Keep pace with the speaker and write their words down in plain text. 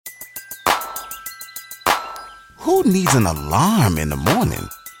Who needs an alarm in the morning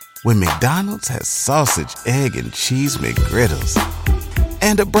when McDonald's has sausage, egg, and cheese McGriddles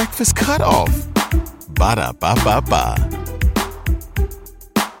and a breakfast cutoff? Ba-da-ba-ba-ba.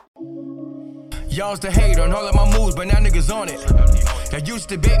 Y'all's the hater on all of my moves, but now niggas on it. Y'all used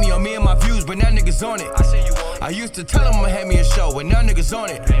to debate me on me and my views, but now niggas on it. I used to tell them I'ma have me a show, but now niggas on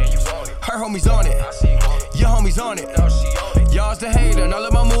it. Her homies on it. Your homies on it. Y'all's the hater on all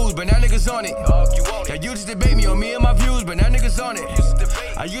of my moves, but now niggas on it. Y'all used to debate me on me and my views, but now niggas on it.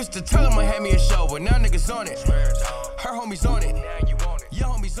 I used to tell them I'ma have me a show, but now niggas on it. Her homies on it. Your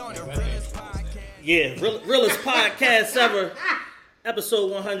homies on it. Yeah, realest podcast ever.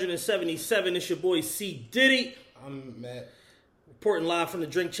 Episode 177. It's your boy C. Diddy. I'm Matt. Reporting live from the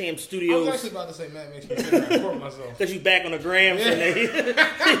Drink Champ I Studios. was actually about to say Matt makes me sick. I report myself. Because you back on the gram, so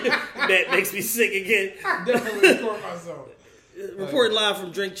that makes me sick again. Definitely report myself. Reporting live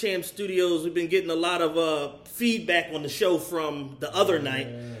from Drink Champ Studios. We've been getting a lot of feedback on the show from the other night.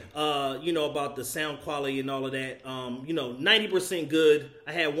 About the sound quality and all of that. 90% good.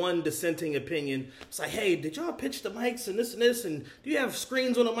 I had one dissenting opinion. It's like, hey, did y'all pitch the mics and this, and do you have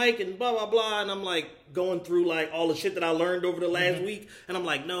screens on the mic and blah, blah, blah. And I'm like going through like all the shit that I learned over the last week. And I'm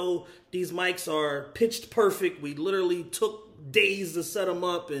like, no, these mics are pitched perfect. We literally took days to set them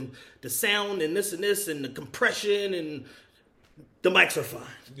up, and the sound and this and the compression, and the mics are fine.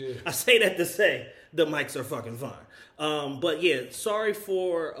 Yeah. I say that to say the mics are fucking fine. But yeah, sorry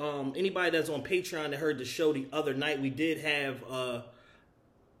for anybody that's on Patreon that heard the show the other night. We did have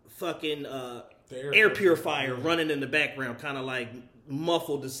air purifier running in the background, kind of like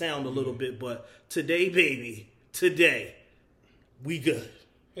muffled the sound a little bit. But today, baby, we good.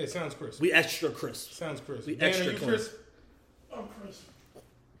 Yeah, it sounds crisp. We extra crisp. Sounds crisp. We Dan, extra are you clean. crisp? I'm crisp.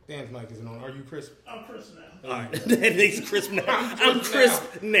 Dan's mic isn't on. Are you crisp? I'm crisp now. All right, that makes crisp now. I'm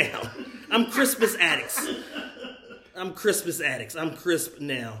crisp now. I'm Christmas addicts. I'm crisp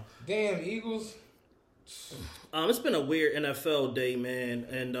now. Damn, Eagles. It's been a weird NFL day, man.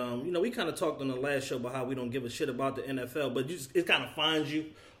 And, we kind of talked on the last show about how we don't give a shit about the NFL, but it kind of finds you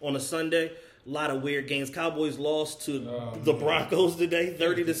on a Sunday. A lot of weird games. Cowboys lost to the Broncos today,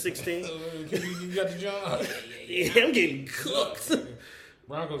 30-16. You got the job? Yeah, I'm getting cooked.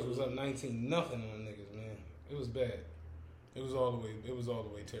 Broncos was up 19-0 on niggas, man. It was bad. It was all the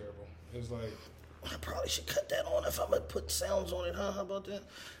way terrible. It was like, I probably should cut that on if I'm going to put sounds on it, huh? How about that?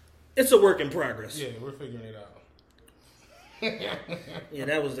 It's a work in progress. Yeah, we're figuring it out. Yeah,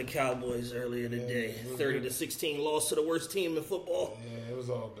 that was the Cowboys earlier today. 30-16 loss to the worst team in football. Yeah, it was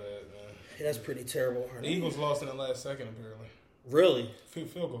all bad, man. Yeah, that's pretty terrible. The Eagles lost in the last second, apparently. Really?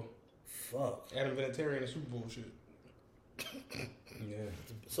 Field goal. Fuck. Adam Vinatieri in the Super Bowl shit. Yeah.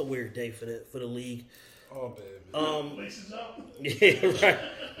 It's a weird day for the league. All bad, man. Laces up. Yeah, right.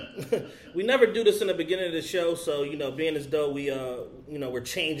 We never do this in the beginning of the show, so being as though we we're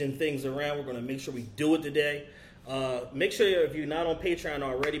changing things around, we're gonna make sure we do it today. Make sure if you're not on Patreon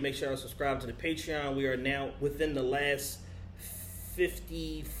already, make sure to subscribe to the Patreon. We are now within the last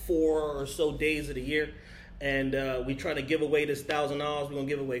 54 or so days of the year, and we try to give away this $1,000. We're gonna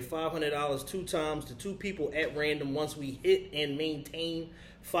give away $500 two times to two people at random once we hit and maintain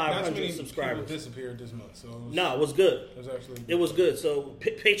 500 subscribers. People disappeared this month, so it was good. It was good. So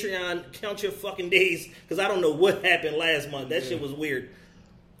Patreon, count your fucking days, because I don't know what happened last month. That shit was weird.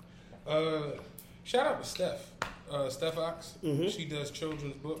 Shout out to Steph Ox. Mm-hmm. She does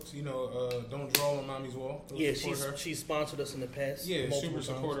children's books. Don't draw on mommy's wall. Yeah, she's sponsored us in the past. Yeah, super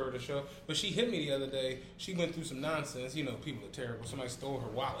supporter of the show. But she hit me the other day. She went through some nonsense. People are terrible. Somebody stole her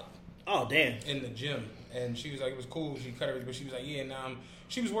wallet. Oh, damn. In the gym. And she was like, it was cool. She cut everything. But she was like, yeah, now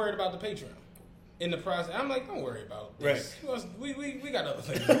she was worried about the Patreon. In the process, I'm like, don't worry about this. Right. We got other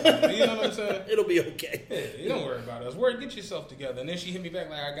things. You know what I'm saying? It'll be okay. Yeah, you don't worry about us. Get yourself together. And then she hit me back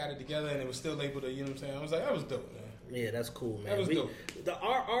like, I got it together, and it was still able to, you know what I'm saying? I was like, that was dope, man. Yeah, that's cool, man. That was dope.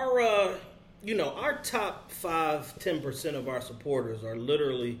 Our top 5-10% of our supporters are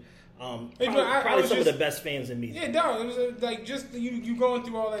literally probably some of the best fans in media. Yeah, dog. It was like just you going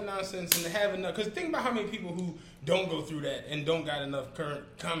through all that nonsense and having because think about how many people who don't go through that and don't got enough current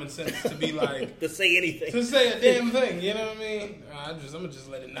common sense to be like to say anything, to say a damn thing. You know what I mean? I'm gonna just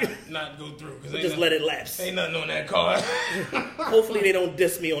let it not go through because let it lapse. Ain't nothing on that card. Hopefully they don't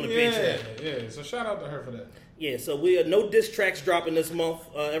diss me on the Patreon. Yeah. So shout out to her for that. Yeah. So we had no diss tracks dropping this month.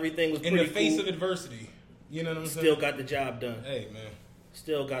 Everything was in pretty the face cool. of adversity. You know what I'm saying? Still got the job done. Hey man.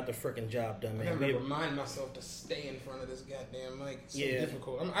 Still got the freaking job done, man. I gotta remind myself to stay in front of this goddamn mic. It's so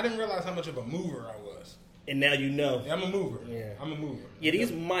difficult. I didn't realize how much of a mover I was. And now you know. Yeah, I'm a mover. Yeah, I'm a mover. Yeah,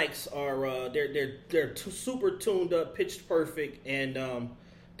 these mics are they're super tuned up, pitched perfect, and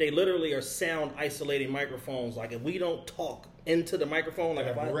they literally are sound isolating microphones. Like if we don't talk into the microphone, like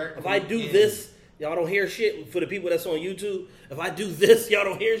if I do this, y'all don't hear shit. For the people that's on YouTube, if I do this, y'all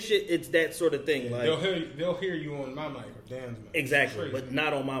don't hear shit. It's that sort of thing. Yeah, like they'll hear you on my mic or Dan's mic. Exactly, but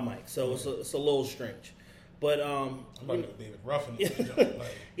not on my mic. So it's a little strange. But I'm about to David Ruffin.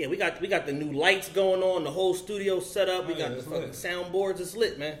 Yeah, we got the new lights going on, the whole studio set up. We got the fucking soundboards. It's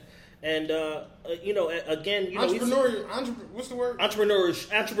lit, man. And again, what's the word? Entrepreneur.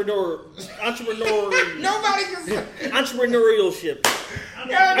 Nobody can say entrepreneurship.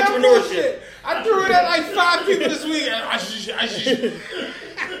 Yeah, entrepreneurship. I threw it at like 5 people this week.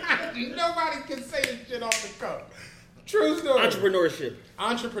 Nobody can say this shit off the cuff. True story.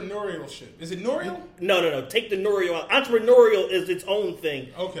 Entrepreneurialship. Is it Norial? No. Take the Norial out. Entrepreneurial is its own thing.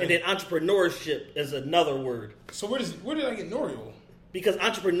 Okay. And then entrepreneurship is another word. So where did I get Norial? Because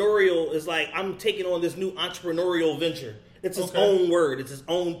entrepreneurial is like, I'm taking on this new entrepreneurial venture. It's its own word. It's its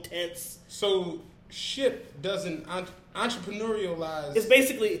own tense. So ship doesn't entrepreneurialize. It's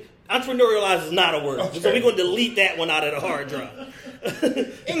basically, entrepreneurialize is not a word. Okay. So we're going to delete that one out of the hard drive.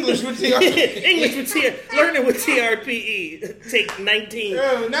 English with TRPE. English with TRPE. Learning with TRPE. Take 19.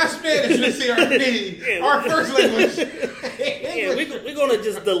 No, not Spanish with TRPE. Our first language. Yeah, we're going to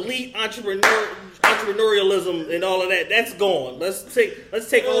just delete entrepreneurialism and all of that. That's gone. Let's take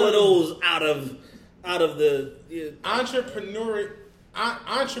all of those out of the entrepreneurship.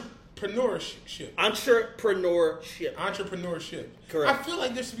 Entrepreneurship. Correct. I feel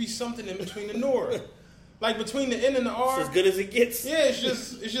like there should be something in between the nor. Like between the N and the R. It's as good as it gets. Yeah, it's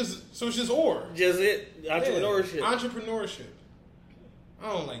just or. Just it. Entrepreneurship. Yeah, entrepreneurship. I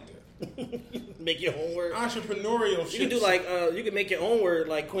don't like that. Make your own word. Entrepreneurial. You can do like you can make your own word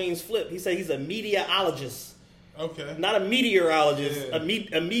like Queen's Flip. He said he's a mediaologist. Okay. Not a meteorologist. Yeah. A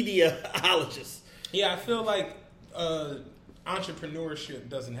mediaologist. Yeah, I feel like entrepreneurship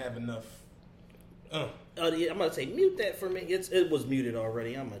doesn't have enough. Yeah, I'm gonna say mute that for me. It was muted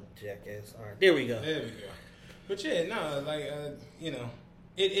already. I'm a jackass. All right, there we go. But yeah, no, like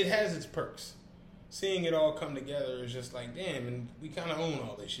it has its perks. Seeing it all come together is just like, damn, and we kind of own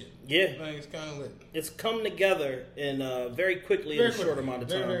all this shit. Yeah, like it's kind of lit. It's come together in very quickly in a short amount of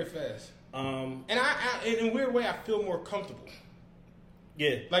time. Very fast. And I in a weird way, I feel more comfortable.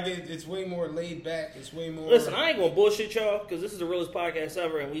 Yeah, like it's way more laid back. It's way more. Listen, I ain't gonna bullshit y'all because this is the realest podcast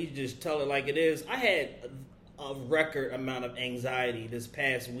ever, and we just tell it like it is. I had a record amount of anxiety this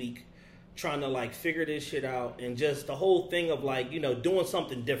past week trying to like figure this shit out, and just the whole thing of like doing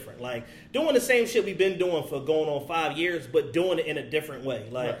something different, like doing the same shit we've been doing for going on 5 years, but doing it in a different way,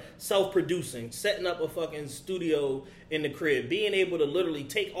 like self-producing, setting up a fucking studio in the crib, being able to literally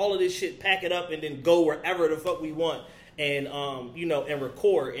take all of this shit, pack it up, and then go wherever the fuck we want. And and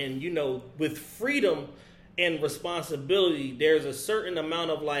record, and with freedom and responsibility, there's a certain amount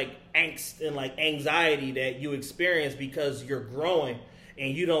of like angst and like anxiety that you experience because you're growing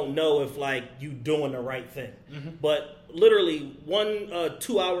and you don't know if like you doing the right thing. Mm-hmm. But literally 1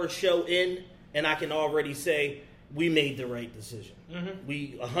 2-hour show in, and I can already say we made the right decision. Mm-hmm.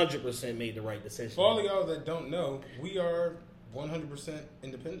 We 100% made the right decision. For all of y'all that don't know, we are 100%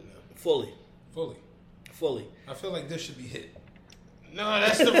 independent now. Fully. I feel like this should be hit. No,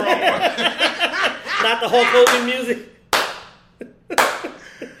 that's the wrong one. Not the Hulk Hogan music.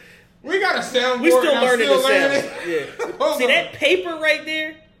 We got a soundboard. We still learning the sound. Yeah. See that paper right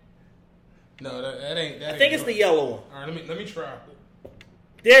there? No, that ain't. I think it's the yellow one. All right, let me try.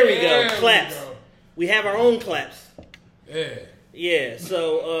 There we go. Claps. We have our own claps. Yeah,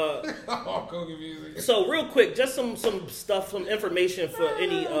 so so real quick, just some stuff, some information for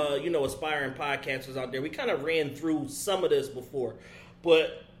any aspiring podcasters out there. We kind of ran through some of this before,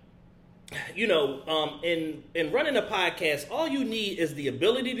 but in running a podcast, all you need is the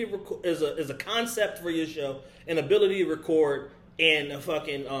ability to record, is a concept for your show, an ability to record, and a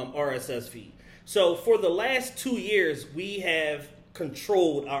fucking RSS feed. So for the last 2 years, we have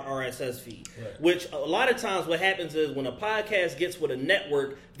controlled our RSS feed, which a lot of times what happens is when a podcast gets with a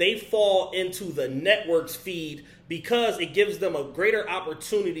network, they fall into the network's feed because it gives them a greater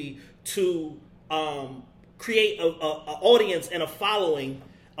opportunity to create a audience and a following.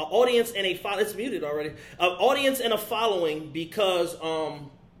 It's muted already. An audience and a following because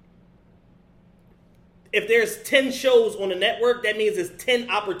if there's 10 shows on the network, that means there's 10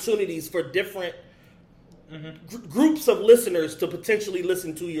 opportunities for different groups of listeners to potentially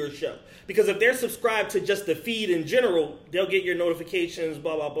listen to your show. Because if they're subscribed to just the feed in general, they'll get your notifications,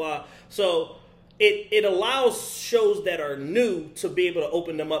 blah, blah, blah. So it allows shows that are new to be able to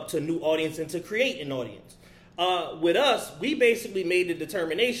open them up to a new audience and to create an audience. With us, we basically made the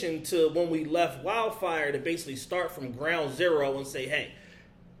determination to, when we left Wildfire, to basically start from ground zero and say, hey,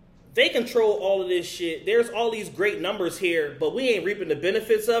 They control all of this shit. There's all these great numbers here, but we ain't reaping the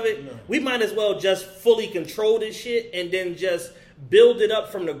benefits of it. No. We might as well just fully control this shit and then just build it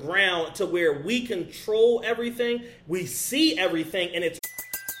up from the ground to where we control everything, we see everything, and it's...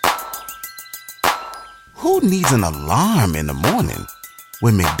 Who needs an alarm in the morning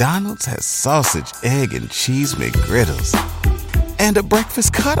when McDonald's has sausage, egg, and cheese McGriddles and a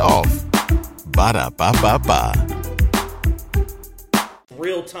breakfast cutoff? Ba-da-ba-ba-ba.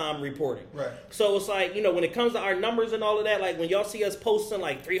 Real-time reporting. Right. So it's like, when it comes to our numbers and all of that, like when y'all see us posting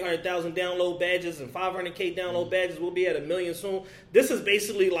like 300,000 download badges and 500K download badges, we'll be at 1 million soon. This is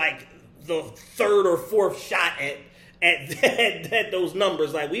basically like the third or fourth shot at those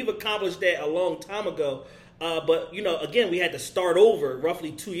numbers. Like we've accomplished that a long time ago. But, again, we had to start over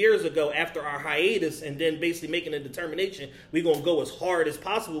roughly 2 years ago after our hiatus and then basically making a determination we're going to go as hard as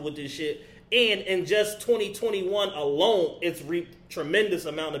possible with this shit. And in just 2021 alone, it's reaped tremendous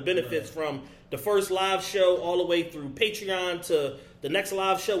amount of benefits from the first live show all the way through Patreon to the next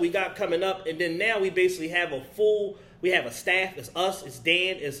live show we got coming up. And then now we basically have we have a staff. It's us, it's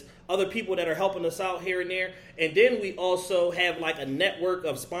Dan, it's other people that are helping us out here and there. And then we also have like a network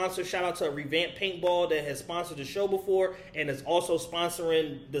of sponsors. Shout out to Revamped Paintball that has sponsored the show before and is also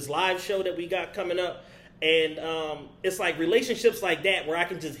sponsoring this live show that we got coming up. And it's like relationships like that where I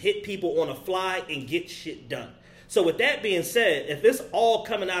can just hit people on a fly and get shit done. So with that being said, if it's all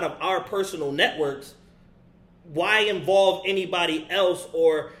coming out of our personal networks, why involve anybody else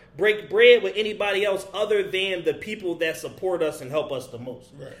or break bread with anybody else other than the people that support us and help us the most?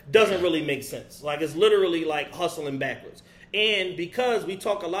 Right. Doesn't really make sense. Like it's literally like hustling backwards. And because we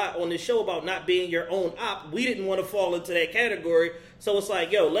talk a lot on this show about not being your own op, we didn't want to fall into that category. So it's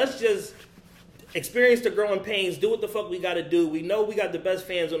like, let's just experience the growing pains, do what the fuck we got to do. We know we got the best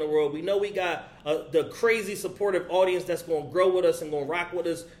fans in the world. We know we got the crazy supportive audience that's going to grow with us and going to rock with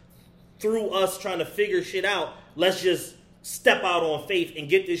us through us trying to figure shit out. Let's just step out on faith and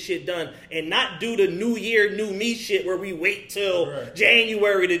get this shit done and not do the new year, new me shit where we wait till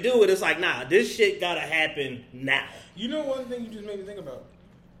January to do it. It's like, nah, this shit got to happen now. You know one thing you just made me think about?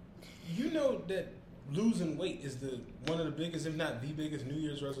 You know that losing weight is one of the biggest, if not the biggest, New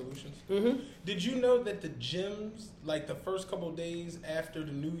Year's resolutions. Mm-hmm. Did you know that the gyms, like the first couple of days after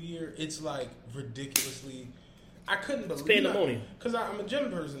the New Year, it's like ridiculously... I couldn't believe it. Pandemonium. Because I'm a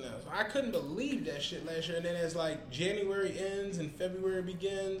gym person now. So I couldn't believe that shit last year. And then as like January ends and February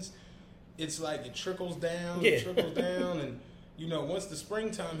begins, it's like it trickles down, and once the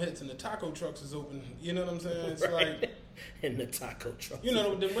springtime hits and the taco trucks is open, you know what I'm saying? It's like... And the taco trucks.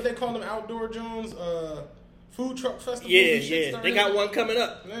 What they call them, outdoor Jones? Food truck festivals? Yeah. They got one coming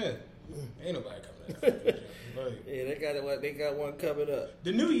up. Man, ain't nobody coming up. Yeah, they got one coming up.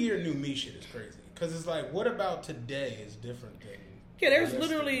 The New Year, new me shit is crazy. Because it's like, what about today is different than... Yeah, there's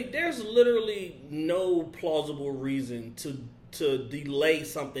literally no plausible reason to delay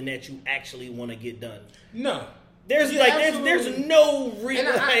something that you actually want to get done. No. There's no reason.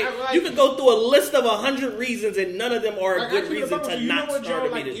 You could go through a list of 100 reasons, and none of them are a good reason to not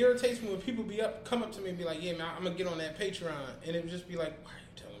start a meeting. It irritates me when people come up to me and be like, "Yeah, man, I'm gonna get on that Patreon," and it would just be like, "Why are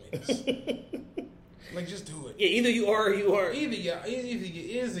you telling me this? Like, just do it." Yeah, either you are or you aren't. Either you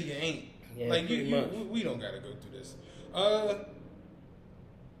is or you ain't. Yeah, like we don't gotta go through this.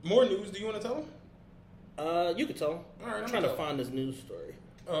 More news. Do you want to tell them? You can tell them. All right, I'm trying to find this news story.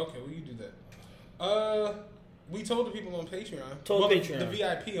 Oh, okay. Well, you do that. We told the people on Patreon. Patreon. The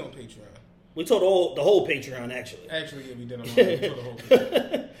VIP on Patreon. We told the whole Patreon, actually. Actually, yeah, we did on the whole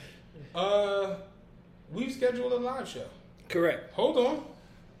Patreon. We've scheduled a live show. Correct. Hold on.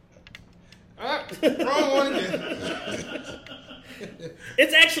 Wrong one again.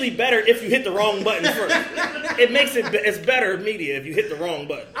 It's actually better if you hit the wrong button first. It's better media if you hit the wrong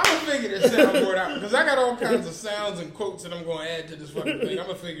button. I'm going to figure this soundboard out because I got all kinds of sounds and quotes that I'm going to add to this fucking thing. I'm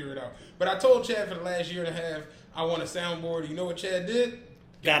going to figure it out. But I told Chad for the last year and a half, I want a soundboard. You know what Chad did?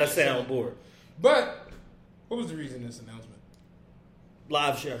 Got a soundboard. But what was the reason this announcement?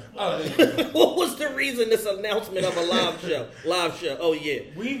 Live show. Oh, what was the reason this announcement of a live show? Live show. Oh, yeah.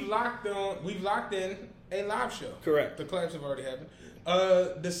 We've locked in a live show. Correct. The collabs have already happened.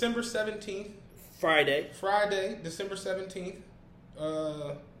 December 17th. Friday, December 17th.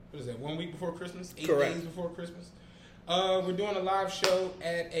 What is that? 1 week before Christmas? 8 Correct. days before Christmas. We're doing a live show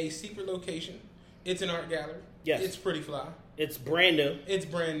at a secret location. It's an art gallery. Yes. It's pretty fly. It's brand new. It's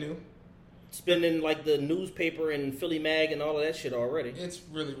been in like the newspaper and Philly Mag and all of that shit already. It's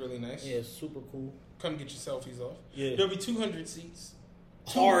really, really nice. Yeah, it's super cool. Come get your selfies off. Yeah. There'll be 200 seats.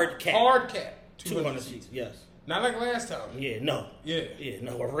 Hard cap. 200 seats, yes. Not like last time. Yeah, no. Yeah. Yeah,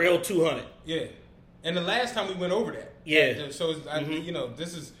 no, a real 200. Yeah. And the last time we went over that. Yeah. So,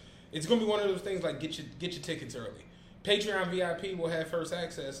 this is... It's going to be one of those things like get your tickets early. Patreon VIP will have first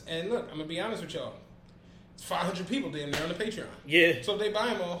access. And look, I'm going to be honest with y'all. It's 500 people damn near on the Patreon. Yeah. So if they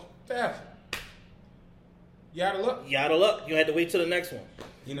buy them all, fast. You out of luck. You out of luck. You had to wait till the next one.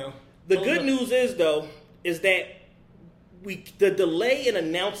 You know. The good news is, though, is that the delay in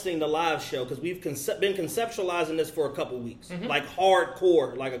announcing the live show, because we've been conceptualizing this for a couple weeks, like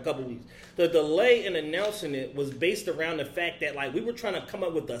hardcore, like a couple weeks. The delay in announcing it was based around the fact that like we were trying to come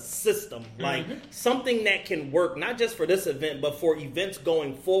up with a system, like something that can work not just for this event, but for events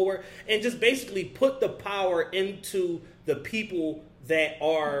going forward, and just basically put the power into the people that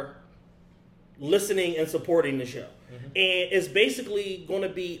are listening and supporting the show. And it's basically going to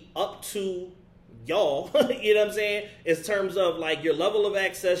be up to y'all, you know what I'm saying, in terms of like your level of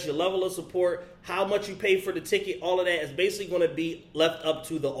access, your level of support, how much you pay for the ticket, all of that is basically going to be left up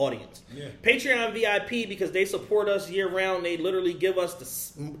to the audience. Yeah. Patreon VIP, because they support us year round, they literally give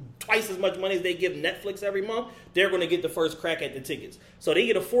us twice as much money as they give Netflix every month, they're going to get the first crack at the tickets. So they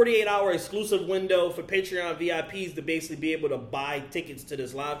get a 48-hour exclusive window for Patreon VIPs to basically be able to buy tickets to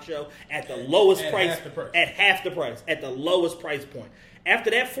this live show at the lowest price, at half the price, at the lowest price point.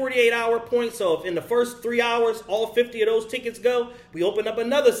 After that 48-hour point, so if in the first 3 hours, all 50 of those tickets go, we open up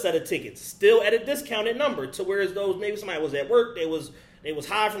another set of tickets, still at a discounted number, to whereas those, maybe somebody was at work, they was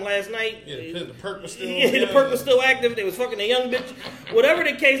high from last night. Yeah, the perk was still the perk was still active, they was fucking a young bitch. Whatever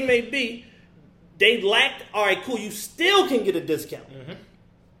the case may be, they lacked, all right, cool, you still can get a discount.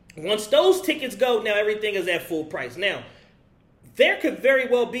 Once those tickets go, now everything is at full price. Now, there could very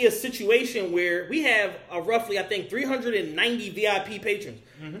well be a situation where we have roughly, I think, 390 VIP patrons.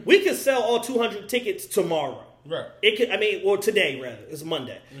 We could sell all 200 tickets tomorrow. Right. It could, or today rather. It's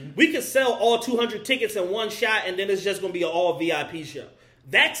Monday. We could sell all 200 tickets in one shot, and then it's just going to be an all VIP show.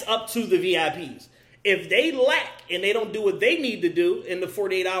 That's up to the VIPs. If they lack and they don't do what they need to do in the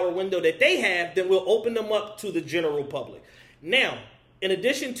 48-hour window that they have, then we'll open them up to the general public. Now, in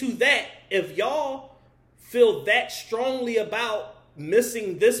addition to that, if y'all feel that strongly about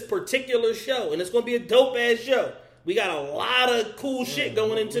missing this particular show, and it's going to be a dope-ass show. We got a lot of cool shit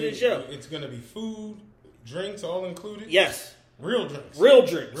going into the show. It's going to be food, drinks, all included? Yes. Real drinks. Real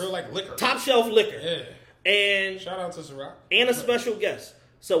drinks. Real, like, liquor. Top shelf liquor. Yeah. And shout out to Ciroc. And a special guest.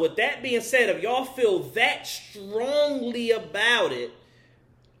 So with that being said, if y'all feel that strongly about it,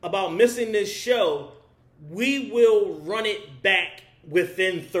 about missing this show, we will run it back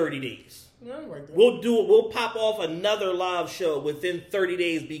within 30 days. Yeah, like that. We'll pop off another live show within 30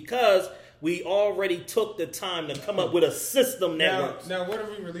 days because we already took the time to come up with a system that works. Now, what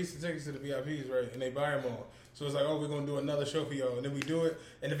if we release the tickets to the VIPs, right, and they buy them all? So it's like, oh, we're going to do another show for y'all, and then we do it,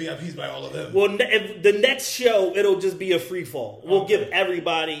 and the VIPs buy all of them. Well, the next show, it'll just be a free fall. We'll give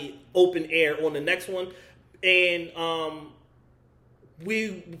everybody open air on the next one, and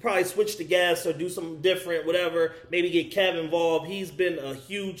we probably switch the guests or do something different, whatever. Maybe get Kev involved. He's been a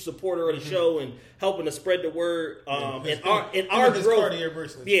huge supporter of the show and helping to spread the word. Our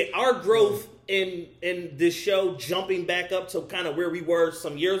growth in this show, jumping back up to kind of where we were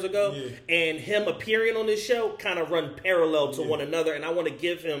some years ago, and him appearing on this show kind of run parallel to one another. And I want to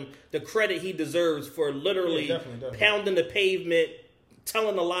give him the credit he deserves for literally definitely. Pounding the pavement,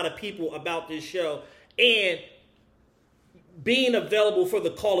 telling a lot of people about this show, and being available for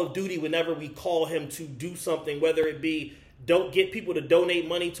the call of duty whenever we call him to do something, whether it be don't get people to donate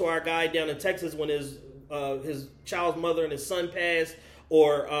money to our guy down in Texas when his child's mother and his son passed,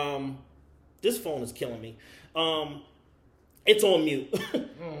 or this phone is killing me. It's on mute.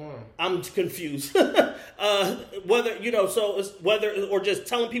 I'm confused. Whether or just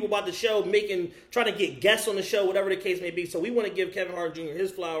telling people about the show, trying to get guests on the show, whatever the case may be. So we want to give Kevin Hart Jr.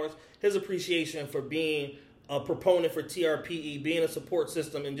 his flowers, his appreciation for being a proponent for TRPE, being a support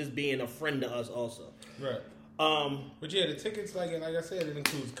system, and just being a friend to us also. Right. But yeah, the tickets, like I said, it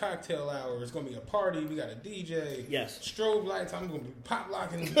includes cocktail hour. It's going to be a party. We got a DJ. Yes. Strobe lights. I'm going to be pop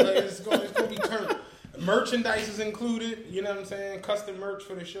locking. It's going to be turned. Merchandise is included. You know what I'm saying? Custom merch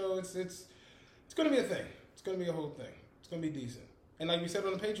for the show. It's going to be a thing. It's going to be a whole thing. It's going to be decent. And like we said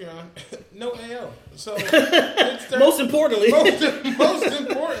on the Patreon, no AO. So most importantly, no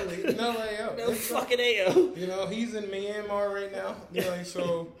AO. No fucking AO. You know, he's in Myanmar right now. You know,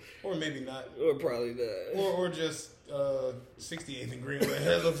 so or maybe not, or probably not, or just 68th and Greenway.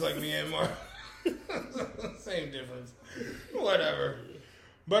 That looks like Myanmar. Same difference. Whatever.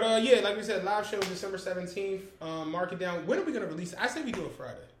 But yeah, like we said, live show December 17th. Mark it down. When are we gonna release it? I say we do it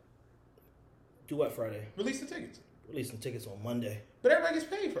Friday. Do what Friday? Release the tickets. Releasing tickets on Monday. But everybody gets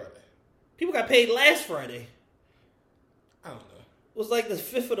paid Friday. People got paid last Friday. I don't know. was like the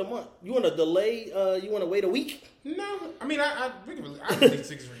 5th of the month. You want to delay? You want to wait a week? No, I mean I release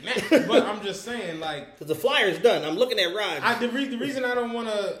tickets right now, but I'm just saying like because the flyer's done. I'm looking at rides. The reason I don't want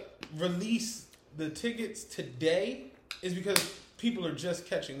to release the tickets today is because people are just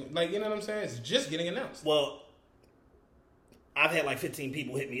catching, like, you know what I'm saying? It's just getting announced. Well, I've had like 15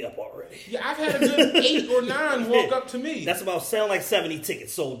 people hit me up already. Yeah, I've had a good 8 or 9 walk up to me. That's about sound like 70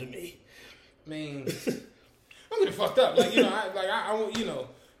 tickets sold to me. I mean, I'm getting fucked up. Like, you know, I want, you know,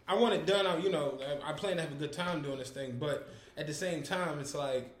 I want it done. You know, I plan to have a good time doing this thing, but at the same time, it's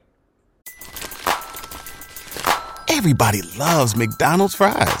like Everybody loves McDonald's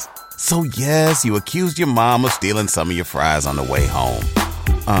fries. So yes, you accused your mom of stealing some of your fries on the way home.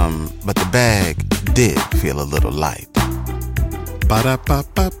 But the bag did feel a little light.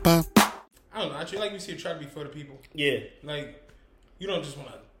 Ba-da-ba-ba-ba. I don't know. I feel like we see it try to be for the people. Yeah. Like, you don't just want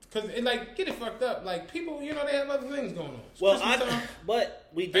to, because it, like, get it fucked up. Like, people, you know, they have other things going on. It's Well, Christmas time. but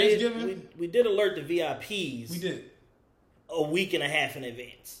we Thanksgiving. we did alert the VIPs. We did. A week and a half in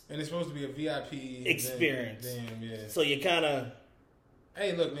advance. And it's supposed to be a VIP experience. Damn, yeah. So you kind of.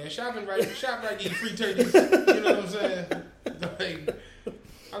 Hey, look, man, shop right, get you free turkeys. You know what I'm saying? Like,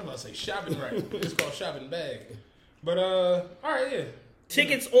 I was about to say shopping right. It's called shopping bag. But, all right, yeah.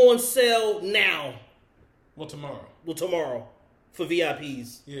 Tickets on sale now. Well, tomorrow. For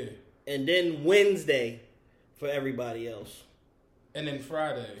VIPs. Yeah. And then Wednesday for everybody else. And then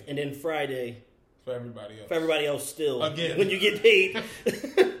Friday. For everybody else. Still. Again. When you get paid.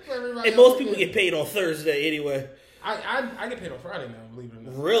 And And most people get paid on Thursday anyway. I get paid on Friday now, believe it or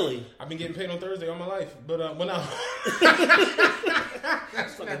not. Really? I've been getting paid on Thursday all my life. But when I...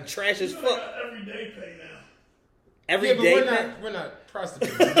 That's fucking trash as You fuck. got everyday pay now. Every day. we're not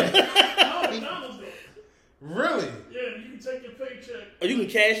prostitutes. No, McDonald's though. Really? Yeah, you can take your paycheck. Or you can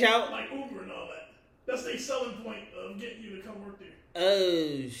cash out? Like Uber and all that. That's their selling point of getting you to come work there.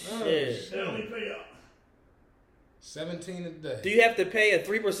 Oh, shit. They only pay out. 17 a day. Do you have to pay a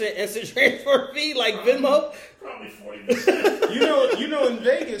 3% instant transfer fee like Venmo? Probably 40%. You know, in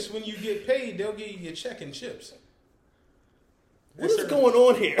Vegas, when you get paid, they'll give you your check and chips. What is going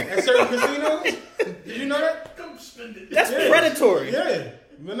on here? At certain casinos? Did you know that? Come spend it. That's predatory. Yeah.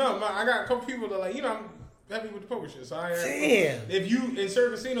 But no, I got a couple people that are like, you know, I'm happy with the poker shit. So Damn. If you, in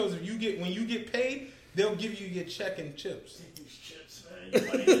certain casinos, when you get paid, they'll give you your check and chips. Take these chips, man. You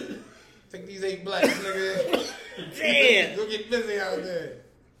money. Take these 8 blacks, nigga. Damn. Go get busy out there.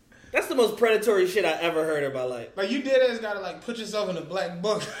 That's the most predatory shit I ever heard in my life. Like, you dead ass gotta, like, put yourself in a black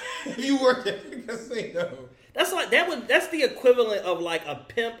book if you work at a casino. That's like that's the equivalent of like a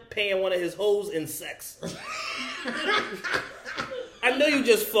pimp paying one of his hoes in sex. I know you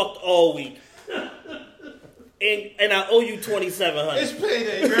just fucked all week. And I owe you $2,700. It's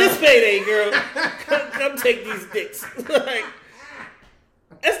payday, girl. It's payday, girl. Come take these dicks. Like,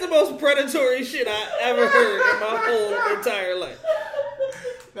 that's the most predatory shit I ever heard in my whole entire life.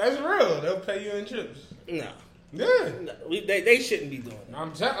 That's real. They'll pay you in chips. No. Yeah. No, they shouldn't be doing that.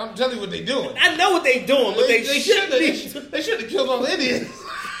 I'm telling you what they doing. I know what they doing, but they shouldn't be. They should have killed all the Indians.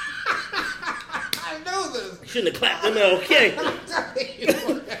 I know this. Shouldn't have clapped them okay.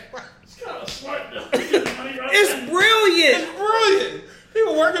 It's kind of smart though. You get money right It's back. brilliant. It's brilliant.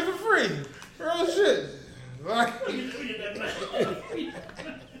 People working for free. Real shit. Like, You get that back.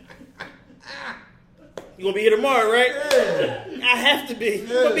 You gonna be here tomorrow, right? yeah. I have to be. I'm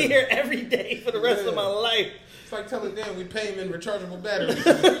gonna be here every day for the rest of my life. It's like telling Dan we pay him in rechargeable batteries.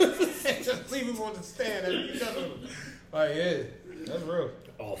 Just leave him on the stand and you know. Like, yeah, that's real.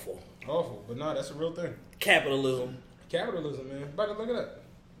 Awful. Awful. But no, that's a real thing. Capitalism. Capitalism, man. About to look it up.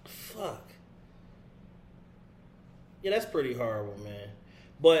 Fuck. Yeah, that's pretty horrible, man.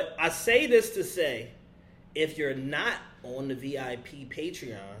 But I say this to say, if you're not on the VIP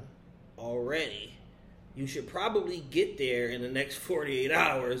Patreon already, you should probably get there in the next 48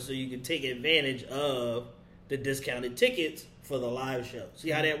 hours so you can take advantage of the discounted tickets for the live show. See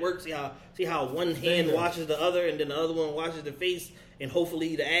how that works? See how one hand washes the other and then the other one washes the face and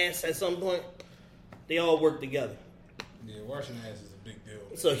hopefully the ass at some point? They all work together. Yeah, washing ass is a big deal.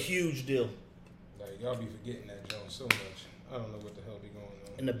 It's a huge deal. Like, y'all be forgetting that, Jones, so much. I don't know what the hell be going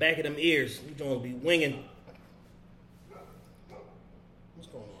on. In the back of them ears, you Jones be winging. What's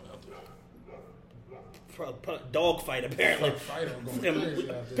going on out there? Dog fight, apparently. Fight on going crazy out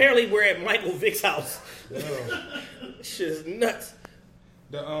there. Apparently, we're at Michael Vick's house. Yeah. Shit is nuts.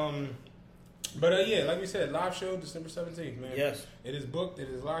 Yeah, like we said, live show December 17th, man. Yes. It is booked. It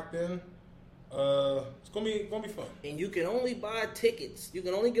is locked in. It's gonna be fun. And you can only buy tickets. You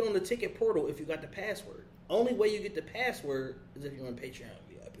can only get on the ticket portal if you got the password. Only way you get the password is if you're on Patreon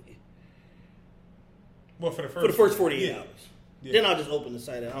VIP. Well, for the For the first 48 yeah. hours. Yeah. Then I'll just open the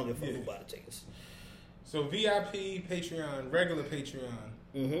site. I don't give a fuck who buy the tickets. So VIP, Patreon, regular Patreon,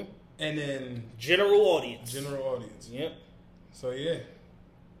 and then general audience. General audience. Yep. So yeah,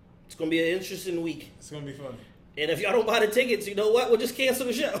 it's gonna be an interesting week. It's gonna be funny. And if y'all don't buy the tickets, you know what? We'll just cancel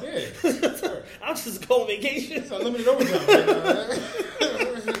the show. Yeah, sure. I'll just go on vacation. It's unlimited overtime.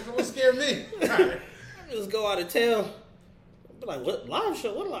 Don't scare me. All right. I'll just go out of town. I'll be like, what live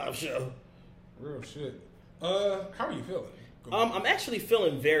show? What live show? Real shit. How are you feeling? I'm actually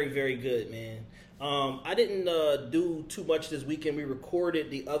feeling very, very good, man. I didn't do too much this weekend. We recorded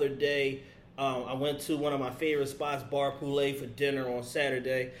the other day. I went to one of my favorite spots, Bar Poulet, for dinner on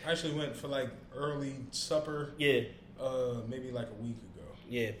Saturday. I actually went for like early supper. Yeah. Maybe like a week ago.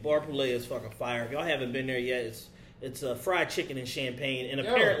 Yeah, Bar Poulet is fucking fire. If y'all haven't been there yet, it's fried chicken and champagne, and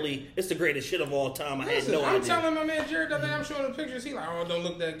apparently it's the greatest shit of all time. I had no idea. I'm telling my man Jared that I'm showing him pictures. He like, oh, don't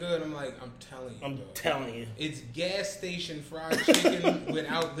look that good. I'm like, I'm telling you. It's gas station fried chicken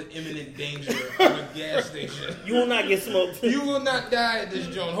without the imminent danger of a gas station. You will not get smoked. You will not die at this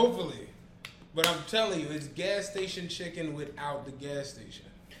joint, hopefully. But I'm telling you, it's gas station chicken without the gas station.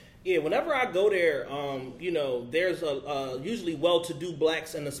 Yeah, whenever I go there, there's usually well-to-do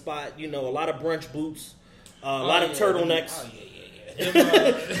blacks in the spot. You know, a lot of brunch boots, a lot of turtlenecks. Oh, yeah.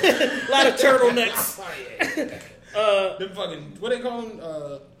 A lot of turtlenecks. Them fucking, what they call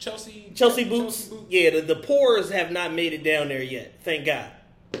them? Chelsea boots. Yeah, the poors have not made it down there yet, thank God.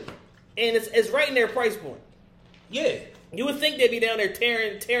 And it's right in their price point. Yeah. You would think they'd be down there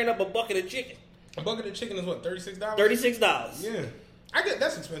tearing up a bucket of chicken. A bucket of chicken is what, $36? $36. Yeah. I get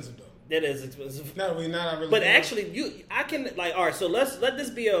that's expensive though. That is expensive. Not really. But actually, I can All right. So let this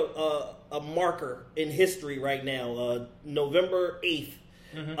be a marker in history right now. November 8th.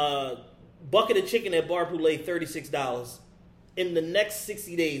 Bucket of chicken at Bar Poulet, $36. In the next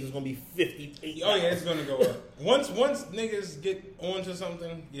 60 days, it's gonna be $58. Oh yeah, it's gonna go up. Once niggas get onto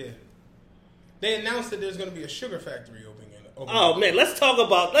something, yeah. They announced that there's gonna be a sugar factory opening. Oh man, let's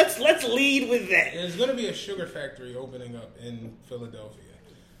lead with that. There's going to be a sugar factory opening up in Philadelphia.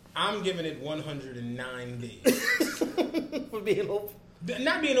 I'm giving it 109 days. For being open?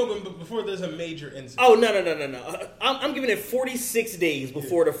 Not being open, but before there's a major incident. Oh, no. I'm giving it 46 days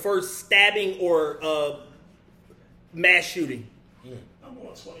before the first stabbing or mass shooting. Yeah. I'm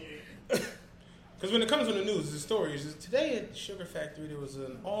on 28. Because when it comes to the news, the story is today at the sugar factory, there was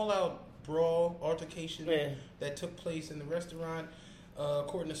an all-out brawl, altercation that took place in the restaurant.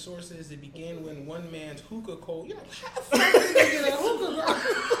 According to sources, it began when one man's hookah coal. You know, how the fuck did they get a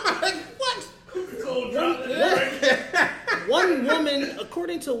hookah? Like, what? Hookah coal dropped it. One woman,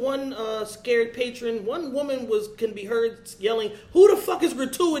 according to one scared patron, one woman can be heard yelling, "Who the fuck is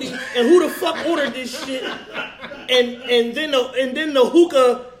gratuity? And who the fuck ordered this shit?" And then the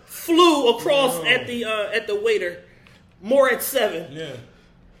hookah flew across at the waiter. More at 7. Yeah.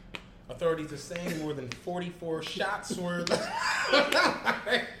 Authorities are saying more than 44 shots were.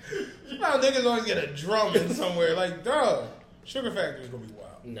 Niggas always get a drum in somewhere. Like, dog, Sugar Factory is gonna be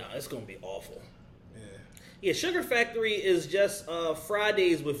wild. No, it's gonna be awful. Yeah, Sugar Factory is just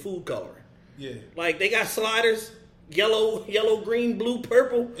Fridays with food coloring. Yeah, like they got sliders, yellow, green, blue,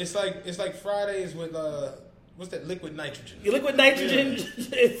 purple. It's like Fridays with what's that? Liquid nitrogen. Liquid nitrogen,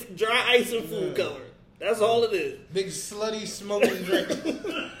 dry ice, and food coloring. That's all it is. Big slutty smoking drink.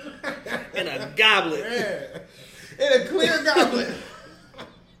 In a goblet. Yeah. In a clear goblet.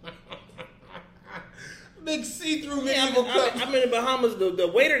 Big see-through medieval cup. I'm in the Bahamas. The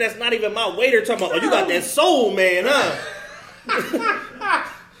waiter that's not even my waiter talking about, oh, you got that soul, man, huh?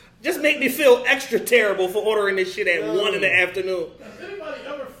 Just make me feel extra terrible for ordering this shit at 1 in the afternoon. Has anybody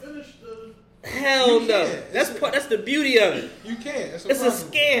ever finished the... Hell no. That's the beauty of it. You can't. It's a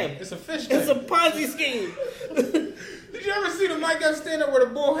scam. It's a fish tank. It's a Ponzi scheme. Did you ever see the Mike Epps stand up where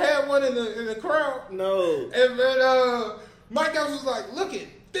the bull had one in the crowd? No. And then Mike Epps was like, "Look at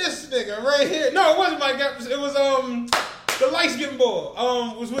this nigga right here." No, it wasn't Mike Epps. It was the light-skinned bull.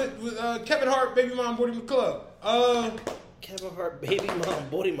 Was with Kevin Hart, Baby Mom, Booty McClub. Kevin Hart, Baby Mom,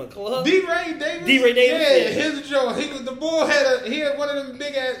 Booty McClub. D-Ray Davis. Yeah, his joke. The bull had one of them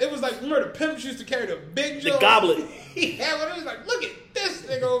big ass. It was like, remember the pimps used to carry the big joke? The goblet. He had one. He was like, "Look at this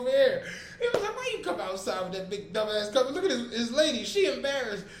nigga over here." He was like, "Why you come outside with that big dumbass cup? Look at his lady. She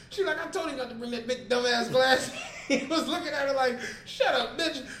embarrassed. She like, I told you not to bring that big dumbass glass." He was looking at her like, "Shut up,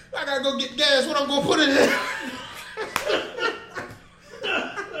 bitch. I gotta go get gas. What I'm gonna put it in?"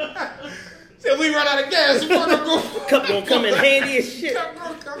 Said, "We run out of gas. What I'm gonna cup gonna come in handy as shit. Cup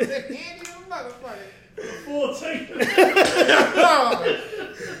gonna come in handy as a motherfucker. Full tank.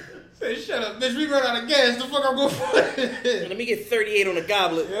 Say, "Shut up, bitch. We run out of gas. The fuck I'm gonna put it in?" Let me get 38 on the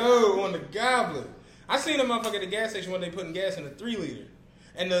goblet. Yo, on the goblet. I seen a motherfucker at the gas station when they putting gas in a 3-liter.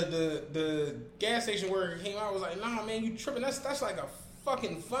 And the gas station worker came out and was like, nah, man, you tripping. That's like a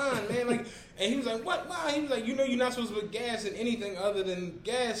fucking fine, man. Like, and he was like, what? Why? He was like, you know you're not supposed to put gas in anything other than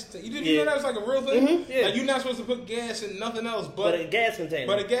gas. You know that was like a real thing? Mm-hmm, yeah. Like, you're not supposed to put gas in nothing else but a gas container.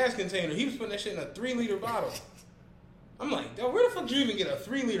 But a gas container. He was putting that shit in a 3-liter bottle. I'm like, yo, where the fuck did you even get a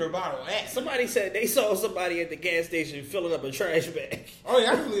 3-liter bottle at? Somebody said they saw somebody at the gas station filling up a trash bag. Oh,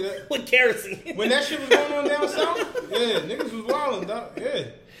 yeah, I can believe that. With kerosene. When that shit was going on down south, yeah, niggas was wilding, dog. Yeah.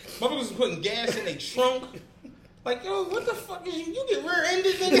 Motherfuckers was putting gas in their trunk. Like, yo, what the fuck is you? You get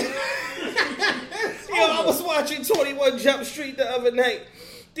rear-ended, nigga? Yo, I was watching 21 Jump Street the other night.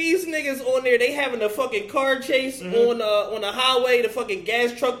 These niggas on there, they having a fucking car chase on the highway. The fucking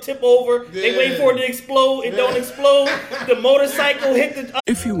gas truck tip over. Yeah. They wait for it to explode. It don't explode. The motorcycle hit the...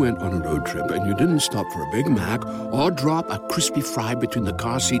 If you went on a road trip and you didn't stop for a Big Mac or drop a crispy fry between the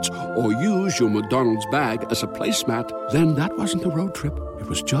car seats or use your McDonald's bag as a placemat, then that wasn't a road trip. It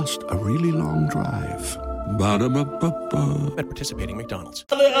was just a really long drive. Ba-da-ba-ba-ba. At participating McDonald's.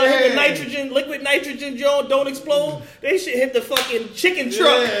 Liquid nitrogen, Joe, don't explode. They should hit the fucking chicken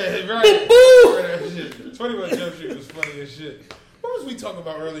truck. Yeah, right. Boo-boo. 21 Jump Street was funny as shit. What was we talking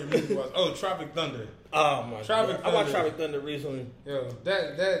about earlier? Oh, Tropic Thunder. Oh my god! I watched Tropic Thunder recently. Yo,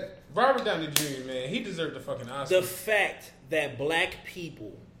 that Robert Downey Jr., man, he deserved the fucking Oscar. The fact that black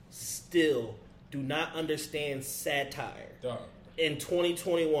people still do not understand satire. Dog. In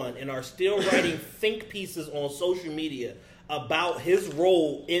 2021 and are still writing think pieces on social media about his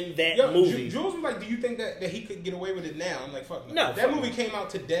role in that movie. Jules was like, do you think that he could get away with it now? I'm like, fuck no. No. That movie came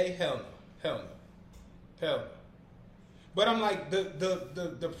out today? Hell no. But I'm like,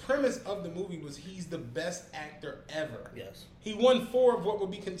 the premise of the movie was he's the best actor ever. Yes. He won 4 of what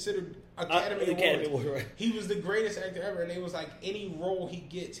would be considered Academy Awards. Right. He was the greatest actor ever, and it was like any role he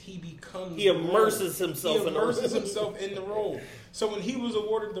gets, he becomes. He immerses himself in the role. So when he was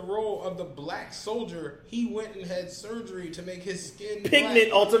awarded the role of the black soldier, he went and had surgery to make his skin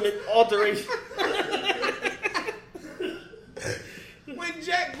pigment black. alteration. When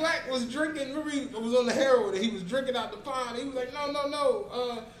Jack Black was drinking, remember he was on the heroin and he was drinking out the pond. He was like,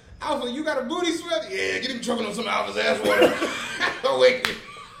 no. Alpha, you got a booty sweat? Yeah, get him choking on some Alpha's ass water. I'll wake you.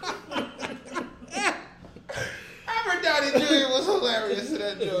 Robert Downey Jr. was hilarious in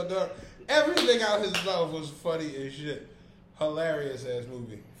that joke, dog. Everything out his mouth was funny as shit. Hilarious ass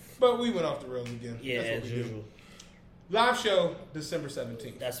movie. But we went off the rails again. Yeah, that's what as usual. Live show, December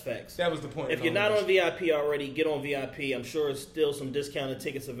 17th. That's facts. That was the point. If you're not on VIP already, get on VIP. I'm sure there's still some discounted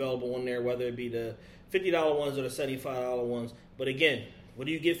tickets available on there, whether it be the $50 ones or the $75 ones. But again, what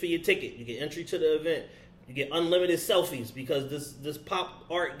do you get for your ticket? You get entry to the event. You get unlimited selfies because this pop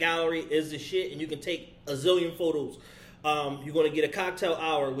art gallery is the shit, and you can take a zillion photos. You're going to get a cocktail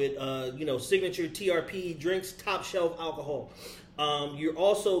hour with signature TRP drinks, top shelf alcohol. You're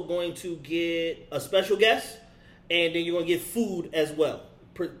also going to get a special guest. And then you're going to get food as well.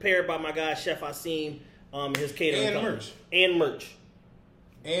 Prepared by my guy, Chef Asim, his catering company. And merch.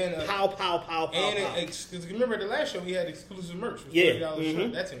 And pow. Because remember the last show, we had exclusive merch. Yeah. $30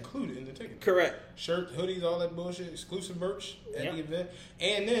 shirt. That's included in the ticket. Correct. Shirt, hoodies, all that bullshit. Exclusive merch at the event.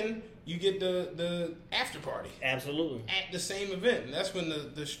 And then you get the after party. Absolutely. At the same event. And that's when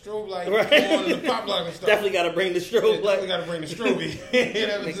the strobe light on and the pop block and stuff. Definitely got to bring the strobe light. Definitely got to bring the strobie. You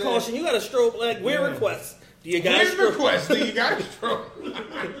know what I'm saying? Caution, you got a strobe light. We're request. Do you got a strobe?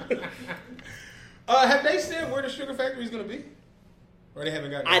 Have they said where the sugar factory is going to be? Or they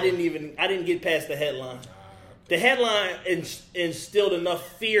haven't got? I didn't get past the headline. The headline instilled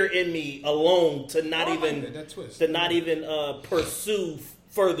enough fear in me alone to not even pursue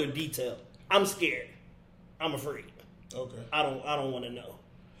further detail. I'm scared. I'm afraid. Okay. I don't want to know.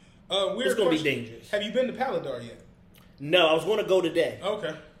 It's going to be dangerous. Have you been to Paladar yet? No, I was going to go today.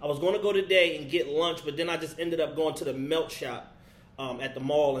 Okay. I was going to go today and get lunch, but then I just ended up going to the melt shop at the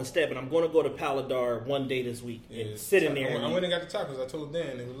mall instead. But I'm going to go to Paladar one day this week and sit in there. I went and got the tacos. I told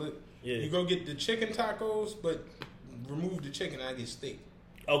Dan they were lit. Yeah. You go get the chicken tacos, but remove the chicken. I get steak.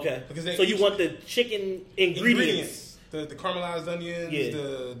 Okay. So you want the chicken ingredients. The caramelized onions,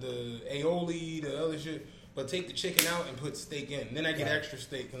 the aioli, the other shit. But take the chicken out and put steak in. Then I get extra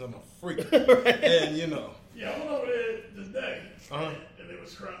steak because I'm a freak. Right. And you know. Yeah, I went over there today. And it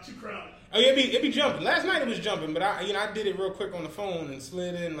was too crowded. Oh, it be jumping. Last night it was jumping, but I did it real quick on the phone and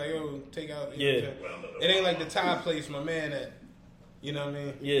slid in like, take out. It ain't like the Thai place my man at. You know what I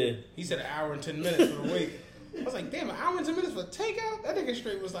mean? Yeah. He said an hour and 10 minutes for the wait. I was like, damn, an hour and 10 minutes for takeout? That nigga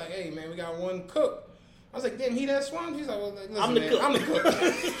straight was like, hey man, we got one cook. I was like, damn, he that swamped? He's like, well, listen, I'm the cook. I'm the cook.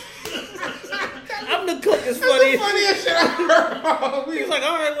 I'm the cook is funny funniest. Funniest shit I heard. He's like,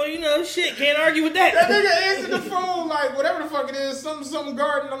 all right, well, you know, shit, can't argue with that. That nigga answered the phone like, whatever the fuck it is, something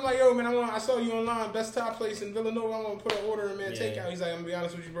garden. I'm like, yo, man, I saw you online, best top place in Villanova. I want to put an order in, man, takeout. He's like, I'm gonna be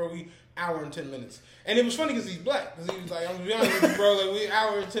honest with you, bro, we hour and 10 minutes. And it was funny because he's black. Because he was like, I'm gonna be honest with you, bro, like, we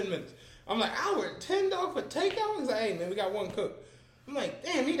hour and 10 minutes. I'm like, hour and 10 dog for takeout? He's like, hey, man, we got one cook. I'm like,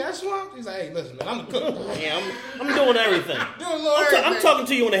 damn, he that swamped? He's like, hey, listen, man, I'm the cook. Yeah, I'm doing everything. I'm talking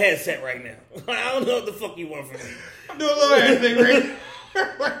to you on the headset right now. I don't know what the fuck you want from me. I'm doing a little everything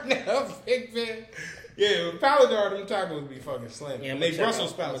right now, big man. Yeah, with Paladar, them tacos be fucking slam. Yeah, they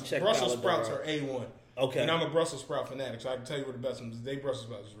Brussels sprouts. Brussels sprouts are out. A1. Okay. And I'm a Brussels sprout fanatic, so I can tell you where the best ones. They Brussels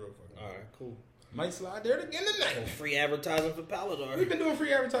sprouts is real fucking. All right, cool. Might slide there again tonight. Free advertising for Paladar. We've been doing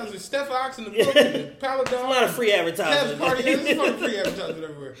free advertising. Steph Ox in the book, and Paladar. A lot of free advertising. There's fucking free advertising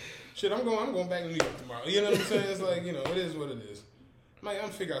everywhere. Shit, I'm going back to New York tomorrow. You know what I'm saying? It's like, you know, it is what it is. I'm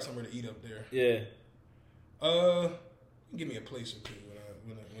gonna figure out somewhere to eat up there. Yeah. Give me a place or two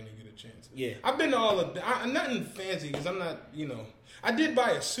when I get a chance. Yeah. I've been to all of nothing fancy because I'm not, you know. I did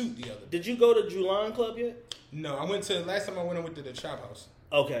buy a suit the other day. Did you go to Julan Club yet? No, last time I went to the Chop House.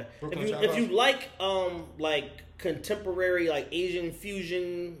 Okay. Brooklyn If you like contemporary, like Asian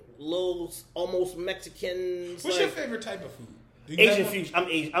fusion, low, almost Mexican. What's your favorite type of food? Asian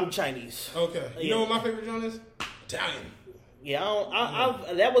fusion. I'm Chinese. Okay. You know what my favorite genre is? Italian. Yeah,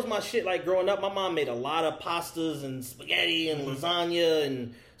 that was my shit. Like growing up, my mom made a lot of pastas and spaghetti and lasagna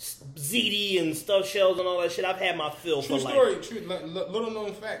and ziti and stuffed shells and all that shit. I've had my fill for life. True story. Little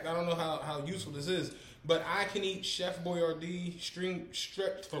known fact. I don't know how useful this is, but I can eat Chef Boyardee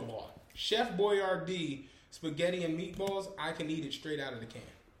Chef Boyardee spaghetti and meatballs. I can eat it straight out of the can.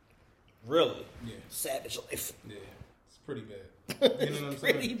 Really? Yeah. Savage life. Yeah, it's pretty bad. You know what I'm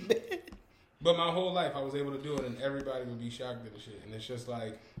saying? Pretty bad. But my whole life, I was able to do it, and everybody would be shocked at the shit. And it's just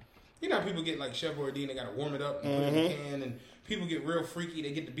like, you know how people get like Chef Boyardee and they got to warm it up and put it in the can, and people get real freaky.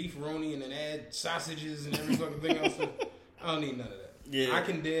 They get the beefaroni and then add sausages and every fucking thing else. I don't need none of that. Yeah. I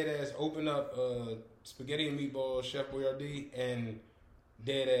can dead ass open up spaghetti and meatballs, Chef Boyardee, and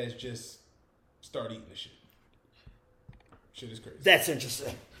dead ass just start eating the shit. Shit is crazy. That's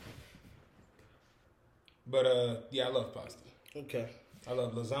interesting. But yeah, I love pasta. Okay. I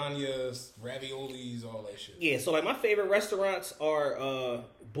love lasagnas, raviolis, all that shit. Yeah, so like my favorite restaurants are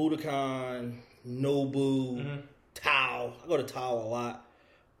Budokan, Nobu, Tao. I go to Tao a lot.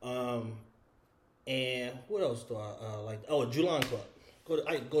 And what else do I like? Oh, Julan Club.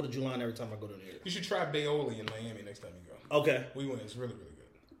 I go to Julan every time I go to New York. You should try Baoli in Miami next time you go. Okay. We went. It's really, really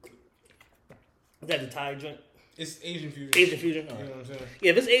good. Is that the Thai drink? It's Asian fusion. Asian fusion? You know what I'm saying?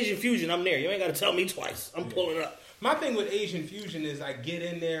 Yeah, if it's Asian fusion, I'm there. You ain't got to tell me twice. I'm pulling up. My thing with Asian fusion is I get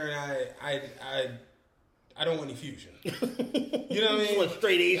in there and I don't want any fusion. You know what I mean? You want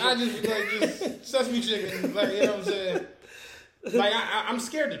straight Asian? I just sesame chicken, like, you know what I'm saying? Like I'm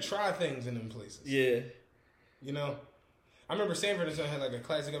scared to try things in them places. Yeah. You know? I remember Sanford and Son had like a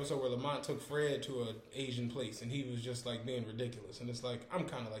classic episode where Lamont took Fred to an Asian place and he was just like being ridiculous. And it's like, I'm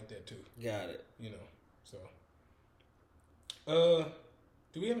kinda like that too. Got it. You know. So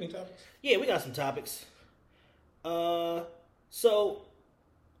do we have any topics? Yeah, we got some topics. So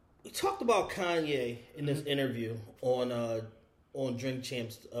we talked about Kanye in this interview on Drink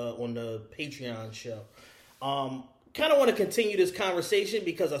Champs on the Patreon show. Kind of want to continue this conversation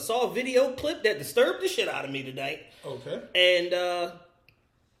because I saw a video clip that disturbed the shit out of me tonight. Okay. And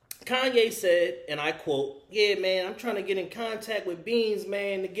Kanye said, and I quote, "Yeah, man, I'm trying to get in contact with Beans,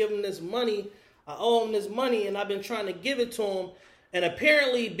 man, to give him this money. I owe him this money, and I've been trying to give it to him. And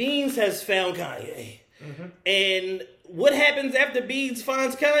apparently Beans has found Kanye. And what happens after Beans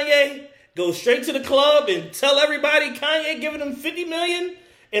finds Kanye? Goes straight to the club and tell everybody Kanye giving him $50 million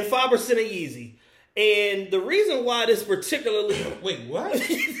and 5% of Yeezy. And the reason why this particularly... Wait, what?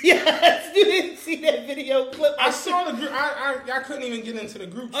 Yes, you didn't see that video clip. I saw the group. I couldn't even get into the